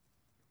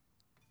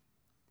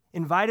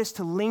 Invite us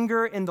to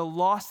linger in the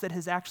loss that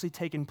has actually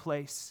taken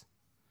place.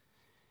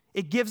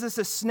 It gives us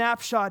a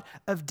snapshot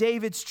of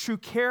David's true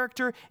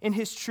character and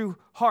his true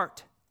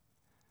heart.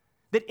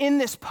 That in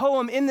this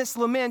poem, in this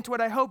lament,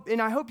 I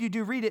hope you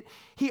do read it,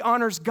 he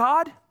honors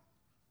God.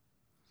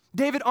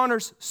 David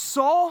honors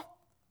Saul.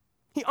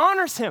 He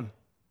honors him.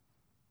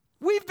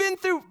 We've been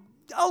through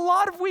a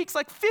lot of weeks,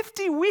 like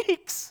 50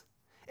 weeks.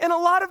 And a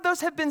lot of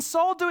those have been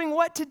Saul doing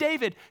what to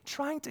David?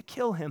 Trying to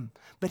kill him.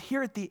 But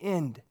here at the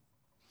end,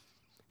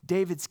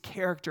 David's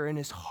character and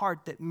his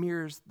heart that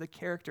mirrors the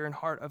character and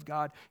heart of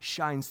God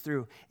shines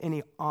through, and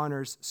he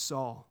honors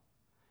Saul.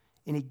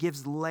 And he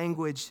gives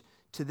language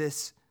to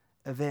this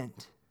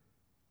event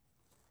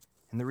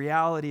and the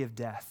reality of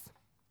death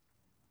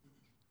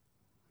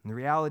and the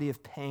reality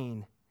of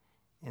pain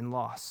and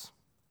loss.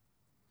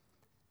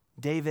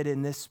 David,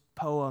 in this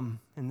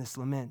poem, in this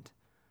lament,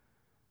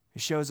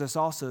 shows us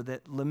also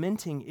that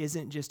lamenting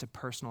isn't just a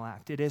personal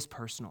act. It is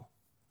personal,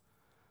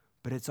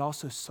 but it's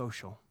also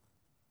social.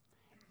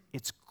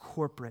 It's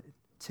corporate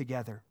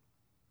together.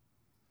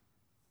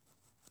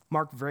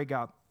 Mark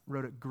Vragop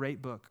wrote a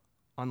great book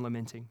on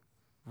lamenting.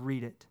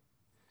 Read it.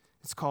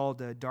 It's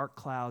called Dark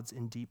Clouds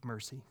and Deep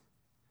Mercy.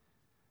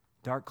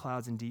 Dark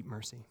Clouds and Deep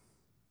Mercy.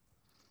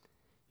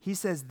 He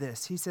says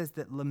this. He says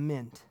that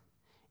lament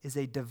is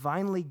a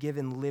divinely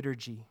given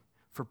liturgy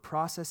for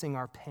processing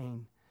our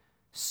pain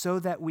so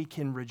that we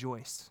can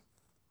rejoice.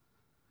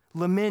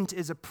 Lament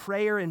is a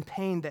prayer in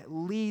pain that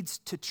leads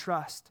to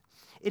trust.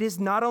 It is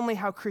not only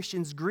how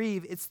Christians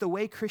grieve, it's the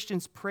way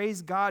Christians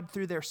praise God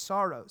through their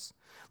sorrows.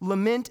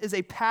 Lament is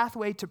a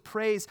pathway to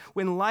praise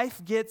when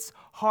life gets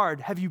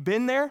hard. Have you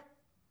been there?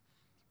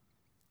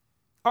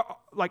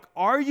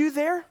 Are you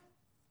there?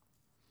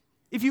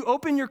 If you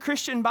open your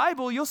Christian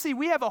Bible, you'll see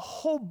we have a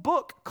whole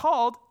book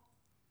called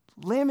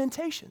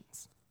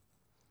Lamentations.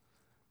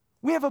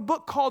 We have a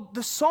book called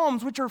the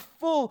Psalms, which are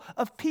full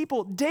of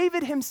people,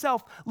 David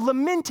himself,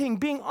 lamenting,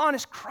 being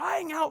honest,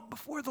 crying out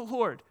before the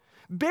Lord,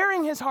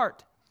 bearing his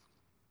heart.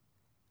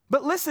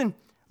 But listen,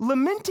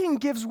 lamenting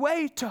gives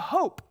way to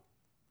hope.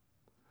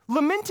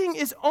 Lamenting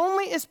is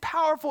only as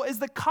powerful as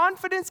the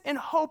confidence and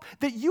hope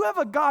that you have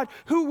a God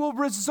who will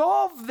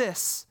resolve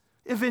this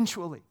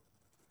eventually.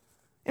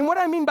 And what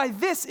I mean by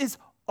this is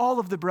all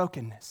of the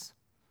brokenness.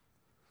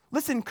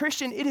 Listen,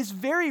 Christian, it is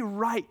very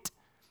right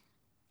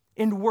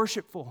and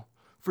worshipful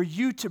for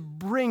you to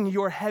bring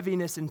your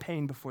heaviness and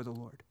pain before the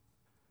Lord.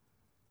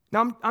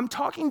 Now, I'm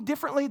talking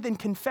differently than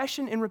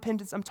confession and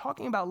repentance. I'm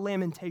talking about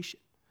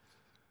lamentation.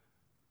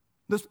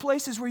 Those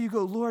places where you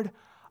go, Lord,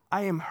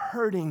 I am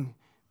hurting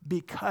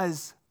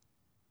because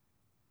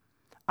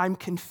I'm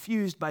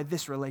confused by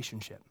this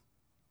relationship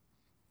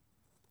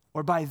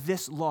or by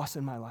this loss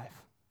in my life.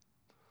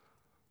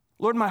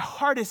 Lord, my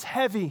heart is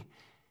heavy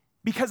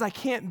because I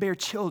can't bear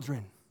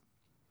children,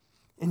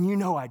 and you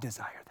know I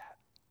desire that.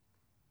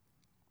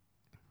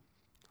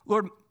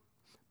 Lord,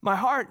 my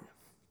heart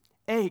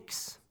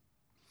aches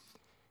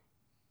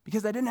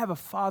because I didn't have a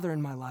father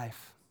in my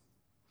life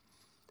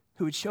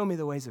who would show me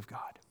the ways of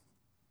God.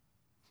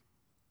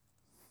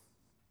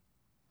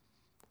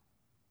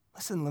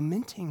 Listen,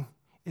 lamenting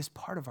is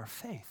part of our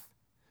faith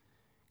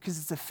because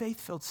it's a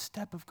faith-filled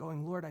step of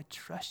going, Lord, I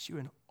trust you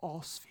in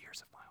all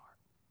spheres of my heart.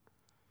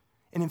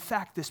 And in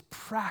fact, this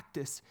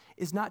practice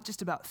is not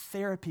just about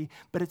therapy,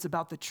 but it's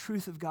about the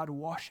truth of God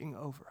washing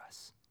over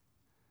us.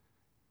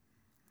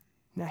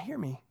 Now hear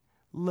me,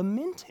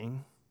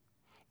 lamenting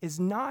is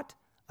not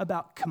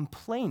about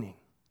complaining.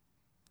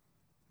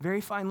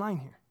 Very fine line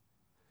here.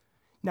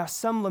 Now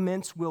some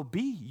laments will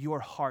be your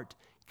heart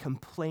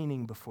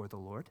complaining before the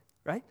Lord,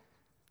 right?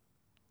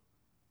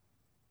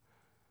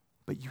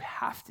 But you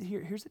have to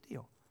here's the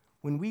deal.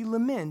 When we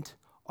lament,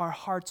 our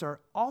hearts are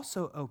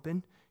also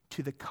open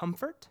to the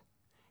comfort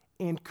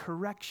and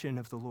correction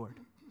of the Lord.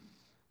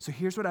 So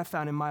here's what I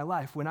found in my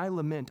life. When I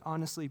lament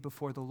honestly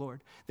before the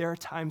Lord, there are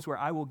times where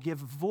I will give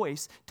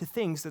voice to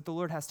things that the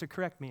Lord has to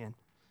correct me in.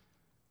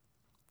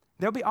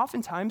 There'll be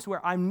often times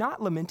where I'm not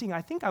lamenting,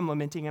 I think I'm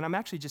lamenting, and I'm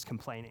actually just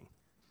complaining.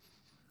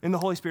 And the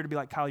Holy Spirit will be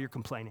like, Kyle, you're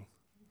complaining.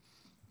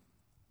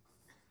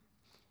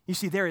 You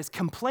see, there is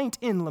complaint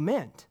in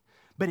lament,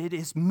 but it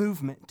is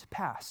movement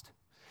past.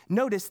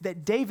 Notice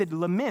that David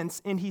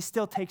laments, and he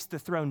still takes the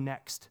throne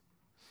next.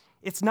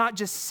 It's not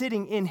just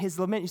sitting in his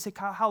lament. You say,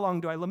 Kyle, how long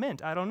do I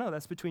lament? I don't know.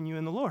 That's between you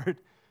and the Lord.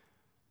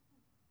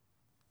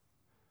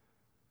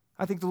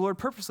 I think the Lord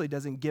purposely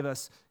doesn't give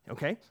us,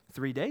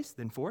 3 days,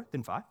 then 4,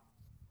 then 5.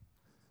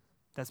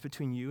 That's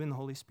between you and the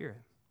Holy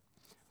Spirit.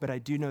 But I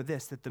do know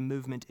this, that the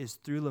movement is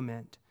through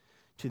lament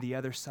to the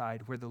other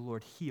side where the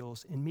Lord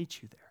heals and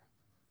meets you there.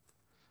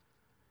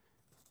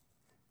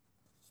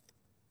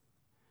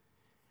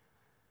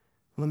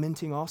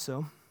 Lamenting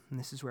also, and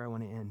this is where I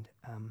want to end,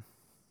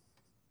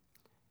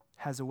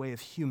 has a way of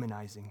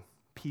humanizing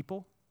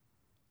people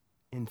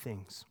and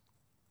things.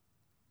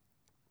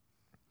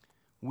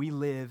 We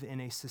live in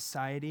a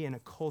society and a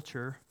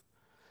culture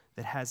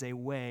that has a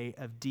way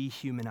of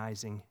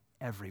dehumanizing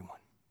everyone.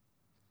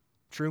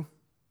 True?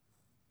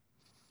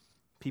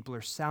 People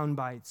are sound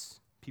bites,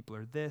 people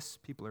are this,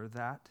 people are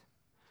that,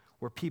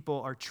 where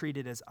people are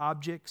treated as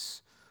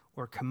objects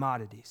or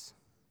commodities,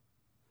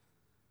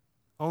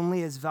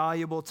 only as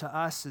valuable to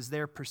us as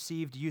their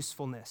perceived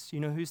usefulness. You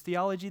know whose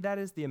theology that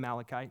is? The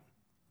Amalekite.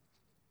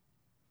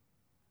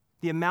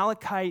 The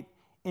Amalekite,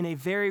 in a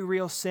very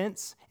real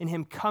sense, in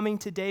him coming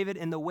to David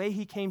and the way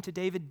he came to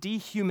David,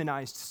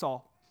 dehumanized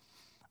Saul.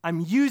 I'm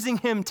using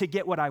him to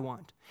get what I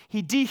want.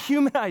 He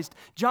dehumanized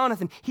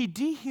Jonathan. He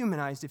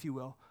dehumanized, if you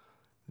will,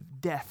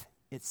 death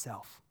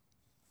itself.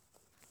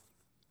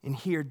 And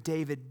here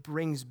David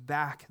brings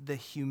back the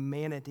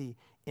humanity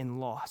in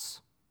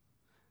loss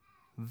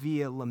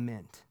via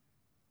lament.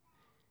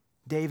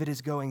 David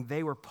is going,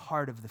 they were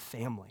part of the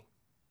family.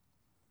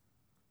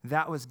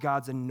 That was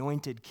God's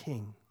anointed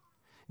king.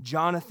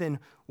 Jonathan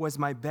was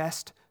my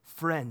best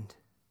friend.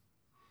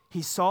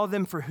 He saw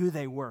them for who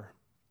they were.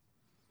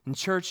 In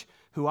church,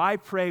 who I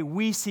pray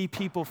we see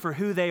people for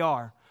who they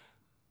are.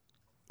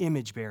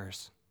 Image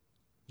bearers.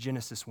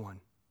 Genesis 1.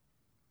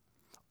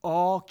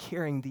 All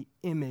carrying the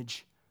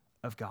image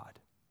of God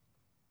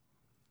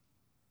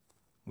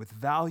with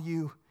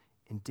value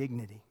and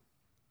dignity.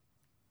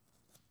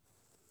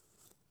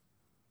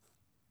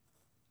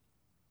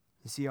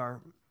 You see, our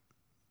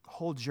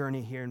whole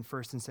journey here in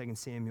 1 and 2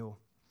 Samuel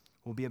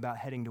will be about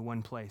heading to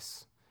one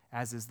place,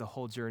 as is the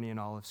whole journey in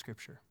all of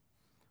Scripture.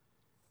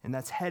 And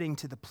that's heading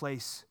to the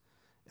place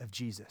of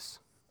Jesus.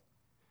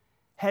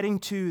 Heading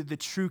to the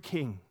true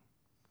King,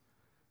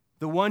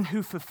 the one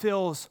who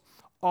fulfills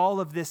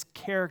all of this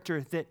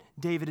character that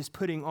David is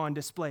putting on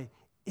display.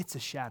 It's a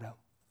shadow.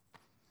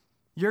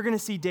 You're going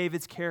to see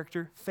David's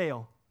character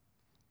fail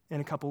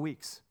in a couple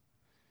weeks.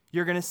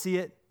 You're going to see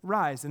it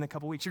rise in a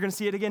couple weeks. You're going to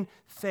see it again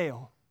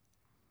fail.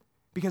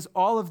 Because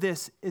all of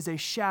this is a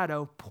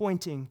shadow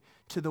pointing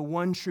to the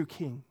one true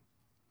King.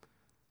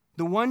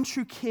 The one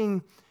true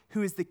King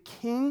who is the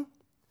king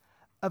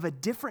of a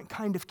different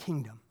kind of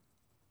kingdom.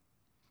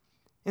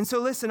 And so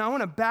listen, I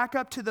want to back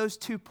up to those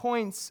 2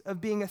 points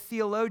of being a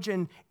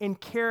theologian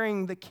and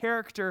carrying the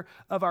character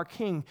of our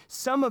King.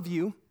 Some of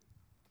you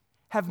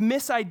have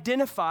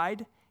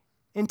misidentified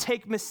and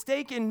take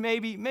mistaken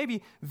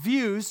maybe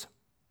views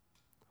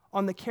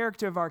on the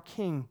character of our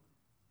King.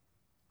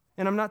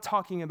 And I'm not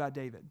talking about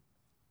David.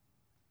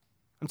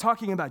 I'm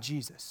talking about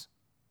Jesus.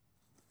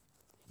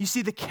 You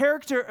see, the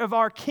character of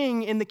our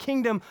King in the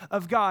kingdom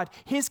of God,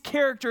 his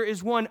character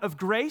is one of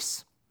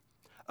grace,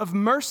 of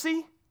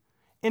mercy,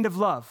 and of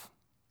love.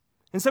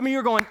 And some of you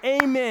are going,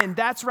 amen,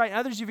 that's right. And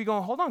others of you are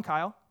going, hold on,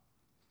 Kyle.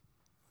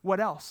 What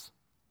else?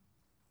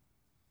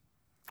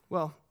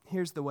 Well,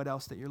 here's the what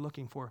else that you're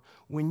looking for.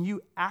 When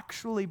you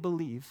actually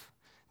believe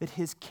that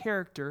his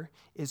character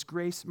is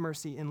grace,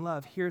 mercy, and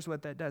love, here's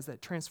what that does.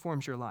 That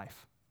transforms your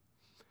life.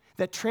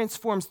 That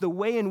transforms the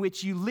way in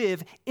which you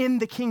live in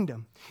the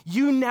kingdom.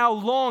 You now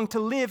long to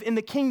live in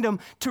the kingdom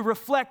to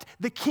reflect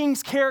the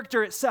King's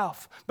character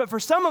itself. But for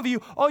some of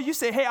you, you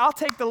say, hey, I'll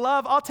take the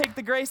love, I'll take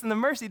the grace and the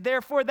mercy.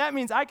 Therefore, that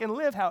means I can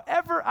live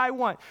however I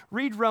want.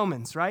 Read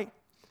Romans, right?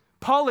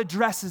 Paul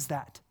addresses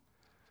that.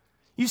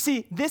 You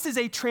see, this is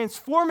a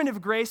transformative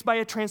grace by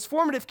a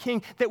transformative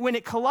King that when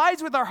it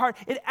collides with our heart,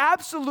 it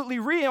absolutely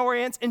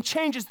reorients and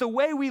changes the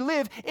way we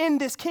live in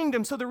this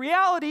kingdom. So the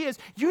reality is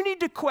you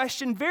need to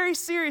question very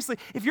seriously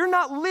if you're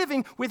not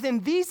living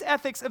within these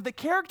ethics of the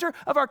character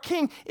of our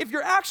King, if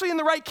you're actually in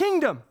the right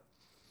kingdom.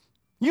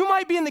 You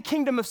might be in the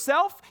kingdom of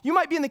self, you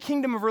might be in the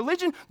kingdom of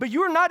religion, but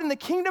you are not in the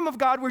kingdom of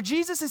God where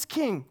Jesus is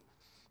King.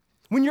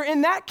 When you're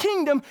in that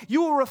kingdom,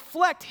 you will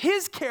reflect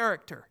his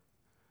character.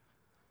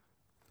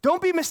 Don't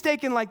be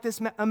mistaken like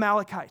this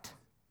Amalekite.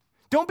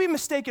 Don't be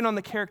mistaken on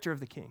the character of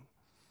the King.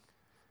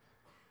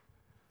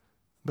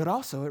 But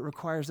also, it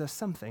requires us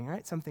something,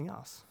 right? Something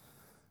else.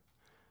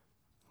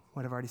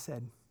 What I've already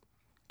said.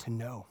 To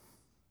know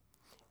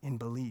and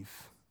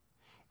believe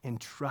and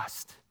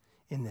trust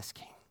in this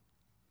King.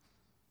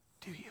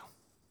 Do you?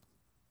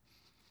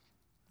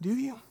 Do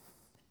you?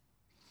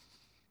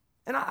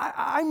 And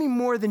I mean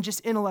more than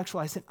just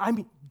intellectualize it. I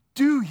mean,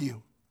 do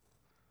you?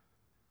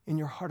 In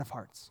your heart of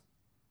hearts.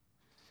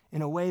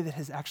 In a way that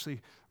has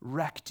actually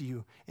wrecked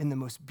you in the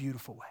most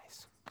beautiful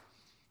ways.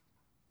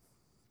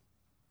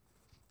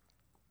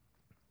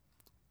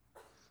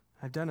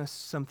 I've done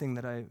something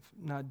that I've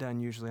not done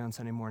usually on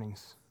Sunday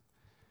mornings.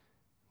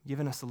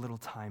 Given us a little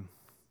time.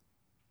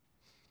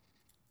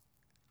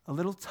 A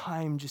little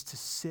time just to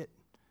sit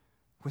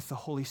with the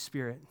Holy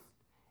Spirit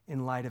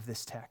in light of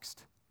this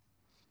text.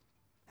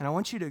 And I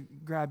want you to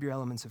grab your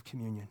elements of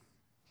communion.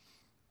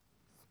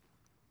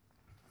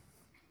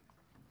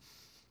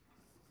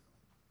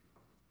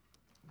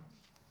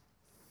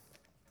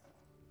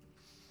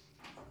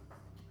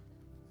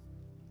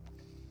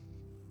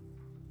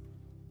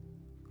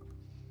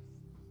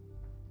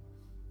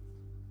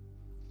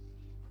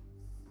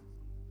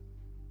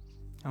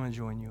 I'm going to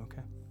join you,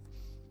 okay?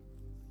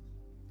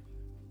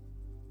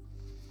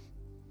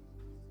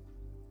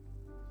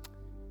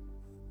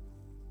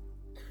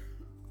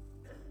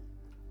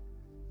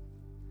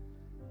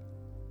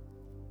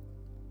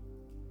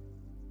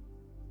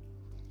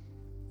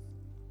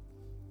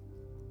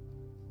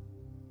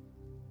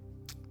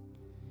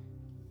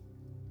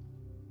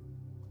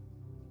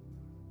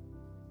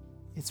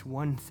 It's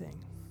one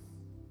thing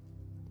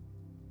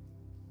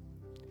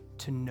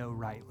to know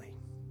rightly.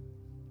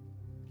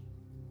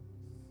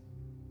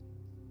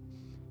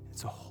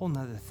 It's a whole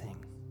nother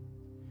thing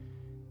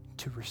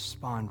to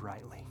respond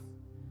rightly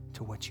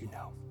to what you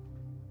know.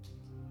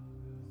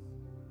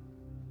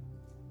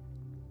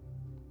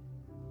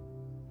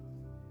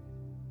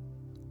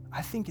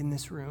 I think in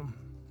this room,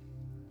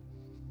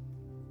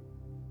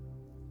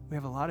 we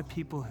have a lot of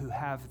people who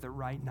have the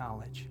right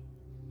knowledge,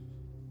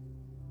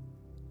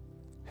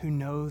 who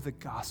know the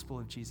gospel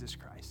of Jesus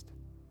Christ,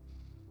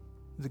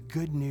 the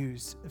good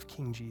news of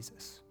King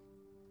Jesus.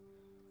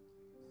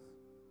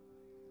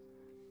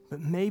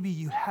 But maybe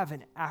you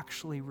haven't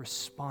actually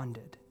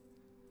responded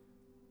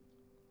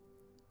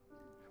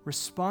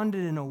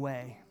in a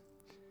way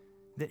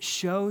that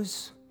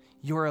shows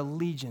your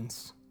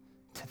allegiance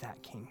to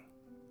that King.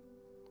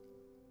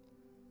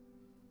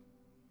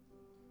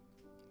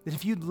 That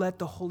if you'd let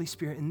the Holy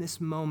Spirit in this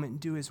moment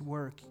do his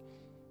work,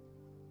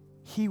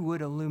 he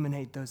would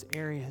illuminate those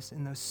areas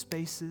and those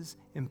spaces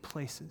and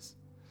places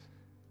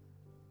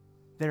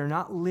that are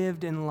not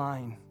lived in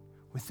line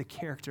with the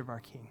character of our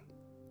King.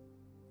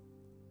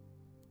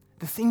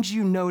 The things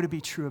you know to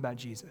be true about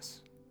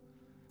Jesus.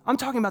 I'm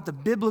talking about the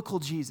biblical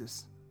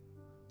Jesus.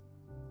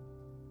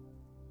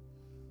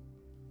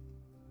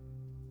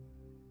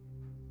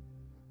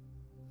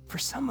 For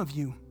some of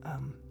you,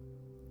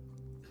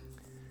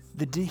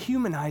 the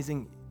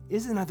dehumanizing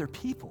isn't other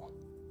people.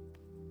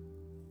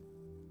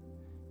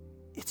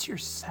 It's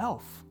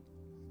yourself.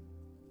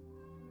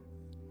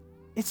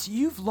 It's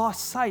you've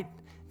lost sight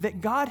that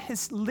God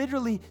has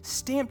literally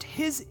stamped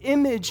his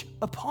image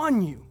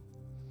upon you,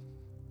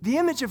 the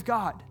image of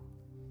God.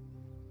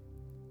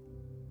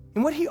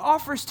 And what he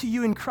offers to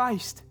you in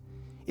Christ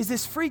is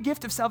this free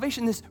gift of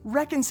salvation, this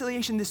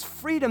reconciliation, this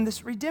freedom,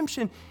 this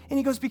redemption. And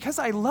he goes, because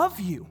I love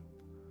you.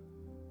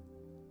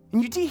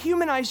 And you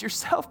dehumanize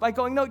yourself by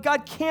going, no,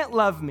 God can't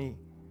love me.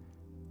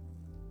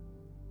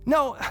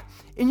 No,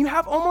 and you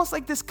have almost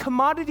like this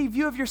commodity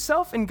view of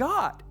yourself and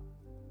God.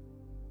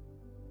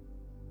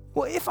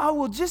 Well, if I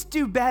will just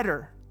do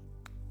better,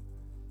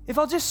 if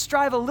I'll just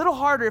strive a little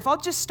harder, if I'll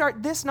just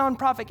start this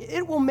nonprofit,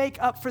 it will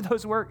make up for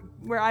those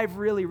where I've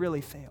really,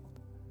 really failed.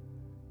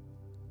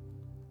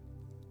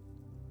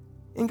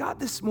 And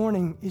God this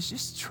morning is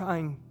just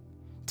trying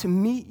to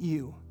meet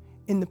you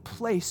in the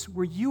place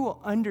where you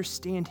will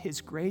understand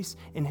his grace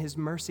and his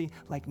mercy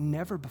like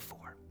never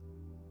before.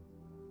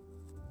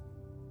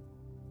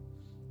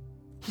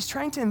 He's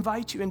trying to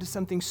invite you into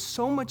something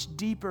so much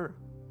deeper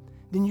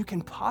than you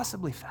can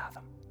possibly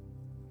fathom.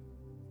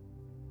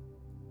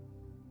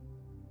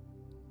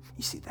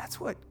 You see, that's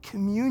what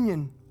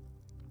communion,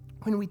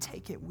 when we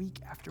take it week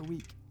after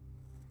week,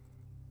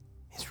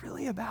 is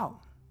really about.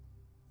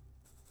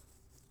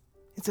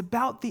 It's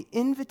about the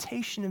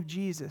invitation of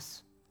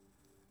Jesus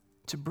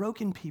to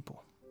broken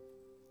people.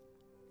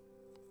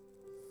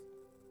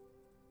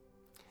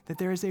 That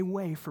there is a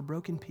way for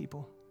broken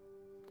people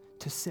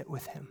to sit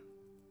with him,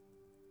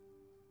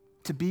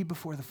 to be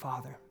before the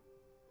Father.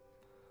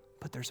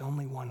 But there's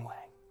only one way,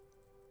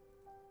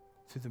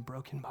 through the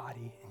broken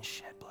body and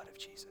shed blood of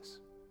Jesus.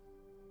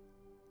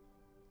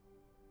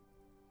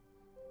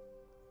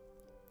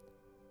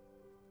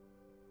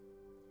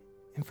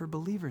 And for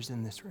believers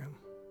in this room,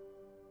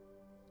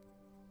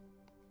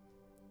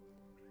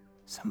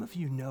 some of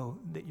you know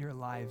that your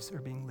lives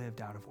are being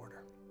lived out of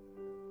order.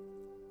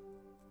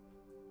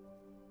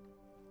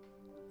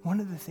 One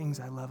of the things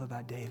I love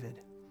about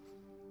David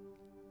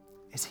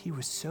is he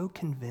was so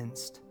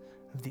convinced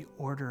of the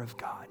order of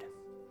God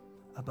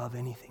above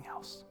anything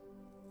else,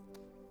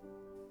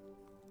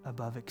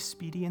 above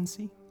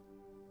expediency,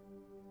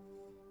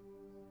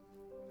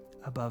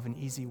 above an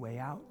easy way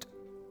out.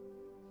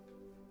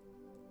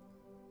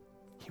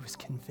 He was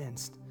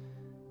convinced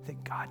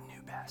that God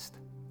knew best.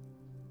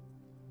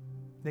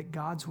 That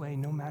God's way,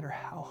 no matter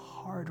how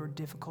hard or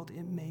difficult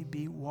it may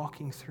be,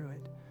 walking through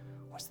it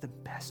was the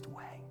best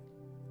way.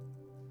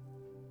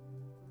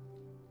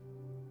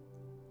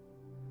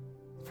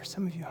 For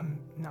some of you, I'm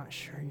not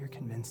sure you're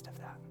convinced of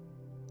that.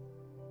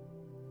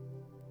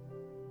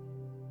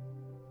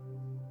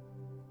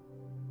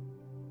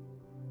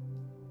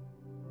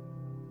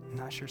 I'm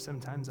not sure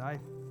sometimes I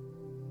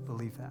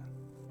believe that.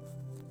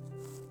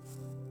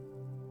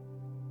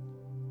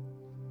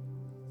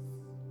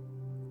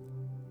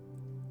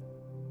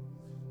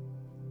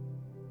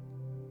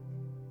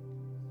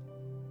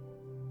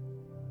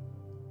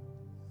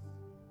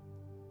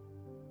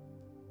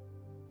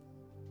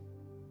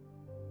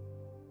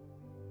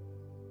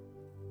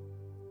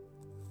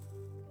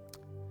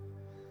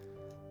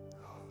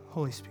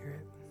 Holy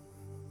Spirit,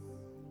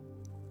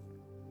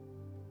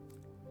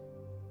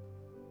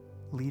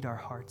 lead our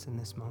hearts in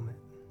this moment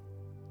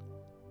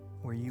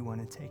where you want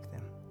to take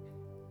them.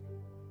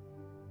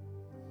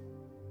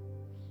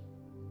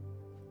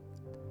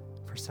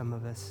 For some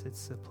of us,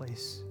 it's a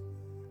place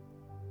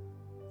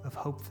of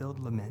hope-filled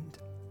lament.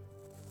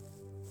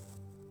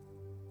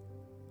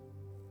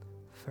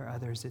 For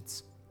others,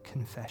 it's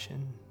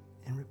confession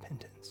and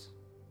repentance.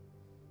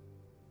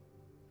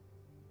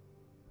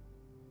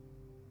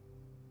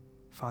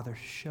 Father,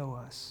 show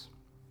us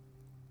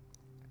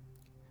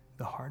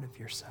the heart of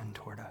your Son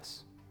toward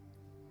us.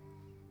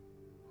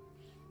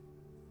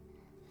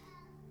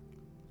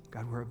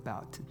 God, we're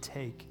about to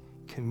take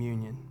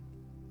communion,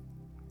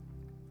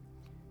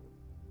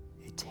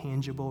 a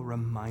tangible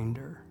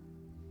reminder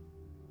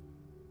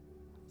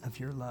of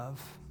your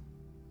love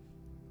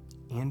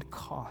and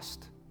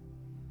cost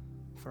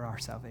for our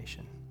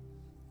salvation.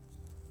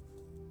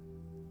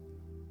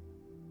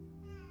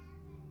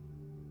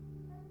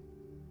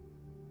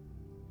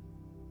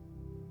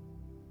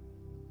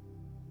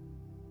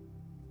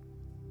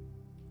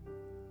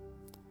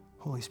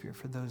 Holy Spirit,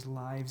 for those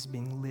lives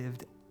being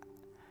lived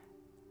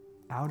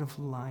out of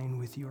line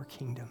with your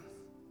kingdom,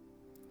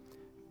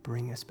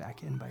 bring us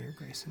back in by your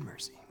grace and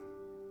mercy.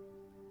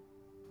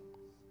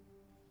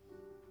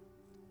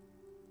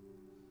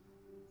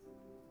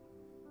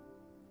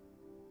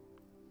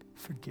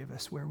 Forgive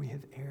us where we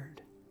have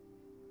erred.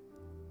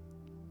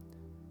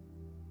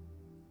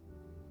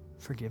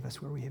 Forgive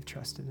us where we have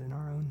trusted in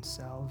our own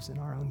selves and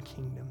our own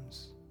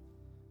kingdoms.